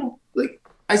all real, like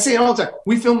I say all the time,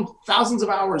 we filmed thousands of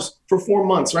hours for 4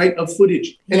 months, right, of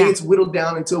footage. And it gets whittled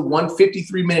down into one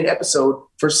 53-minute episode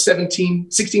for 16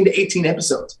 to 18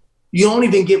 episodes. You don't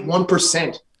even get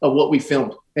 1% of what we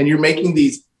filmed. And you're making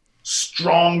these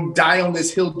strong, die on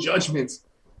this hill judgments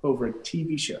over a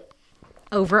TV show.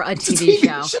 Over a TV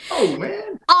show,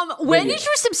 man. When is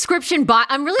your subscription box?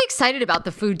 I'm really excited about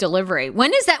the food delivery.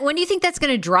 When is that? When do you think that's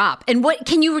going to drop? And what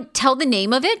can you tell the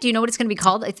name of it? Do you know what it's going to be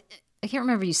called? I can't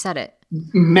remember. You said it.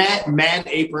 Mad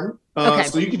Apron. Okay.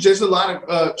 So there's a lot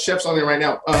of chefs on there right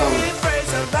now.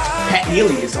 Pat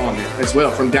Neely is on there as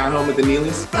well from Down Home with the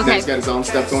Neelys. Okay. He's got his own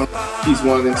stuff going. He's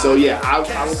one of them. So yeah, I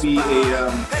will be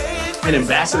an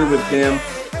ambassador with them.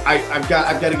 I've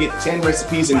got to get 10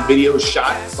 recipes and videos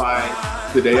shot by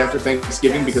the day after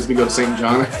Thanksgiving because we go to St.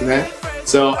 John after that.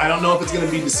 So I don't know if it's going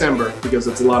to be December because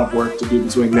it's a lot of work to do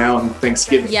between now and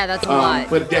Thanksgiving. Yeah, that's a lot.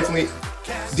 But definitely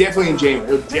in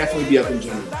January. It'll definitely be up in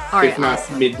January. All right, if not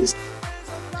mid-December.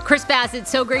 Chris Bassett,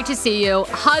 so great to see you.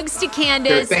 Hugs to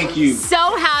Candiace. Sure, thank you. So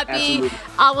happy.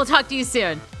 Absolutely. We'll talk to you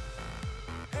soon.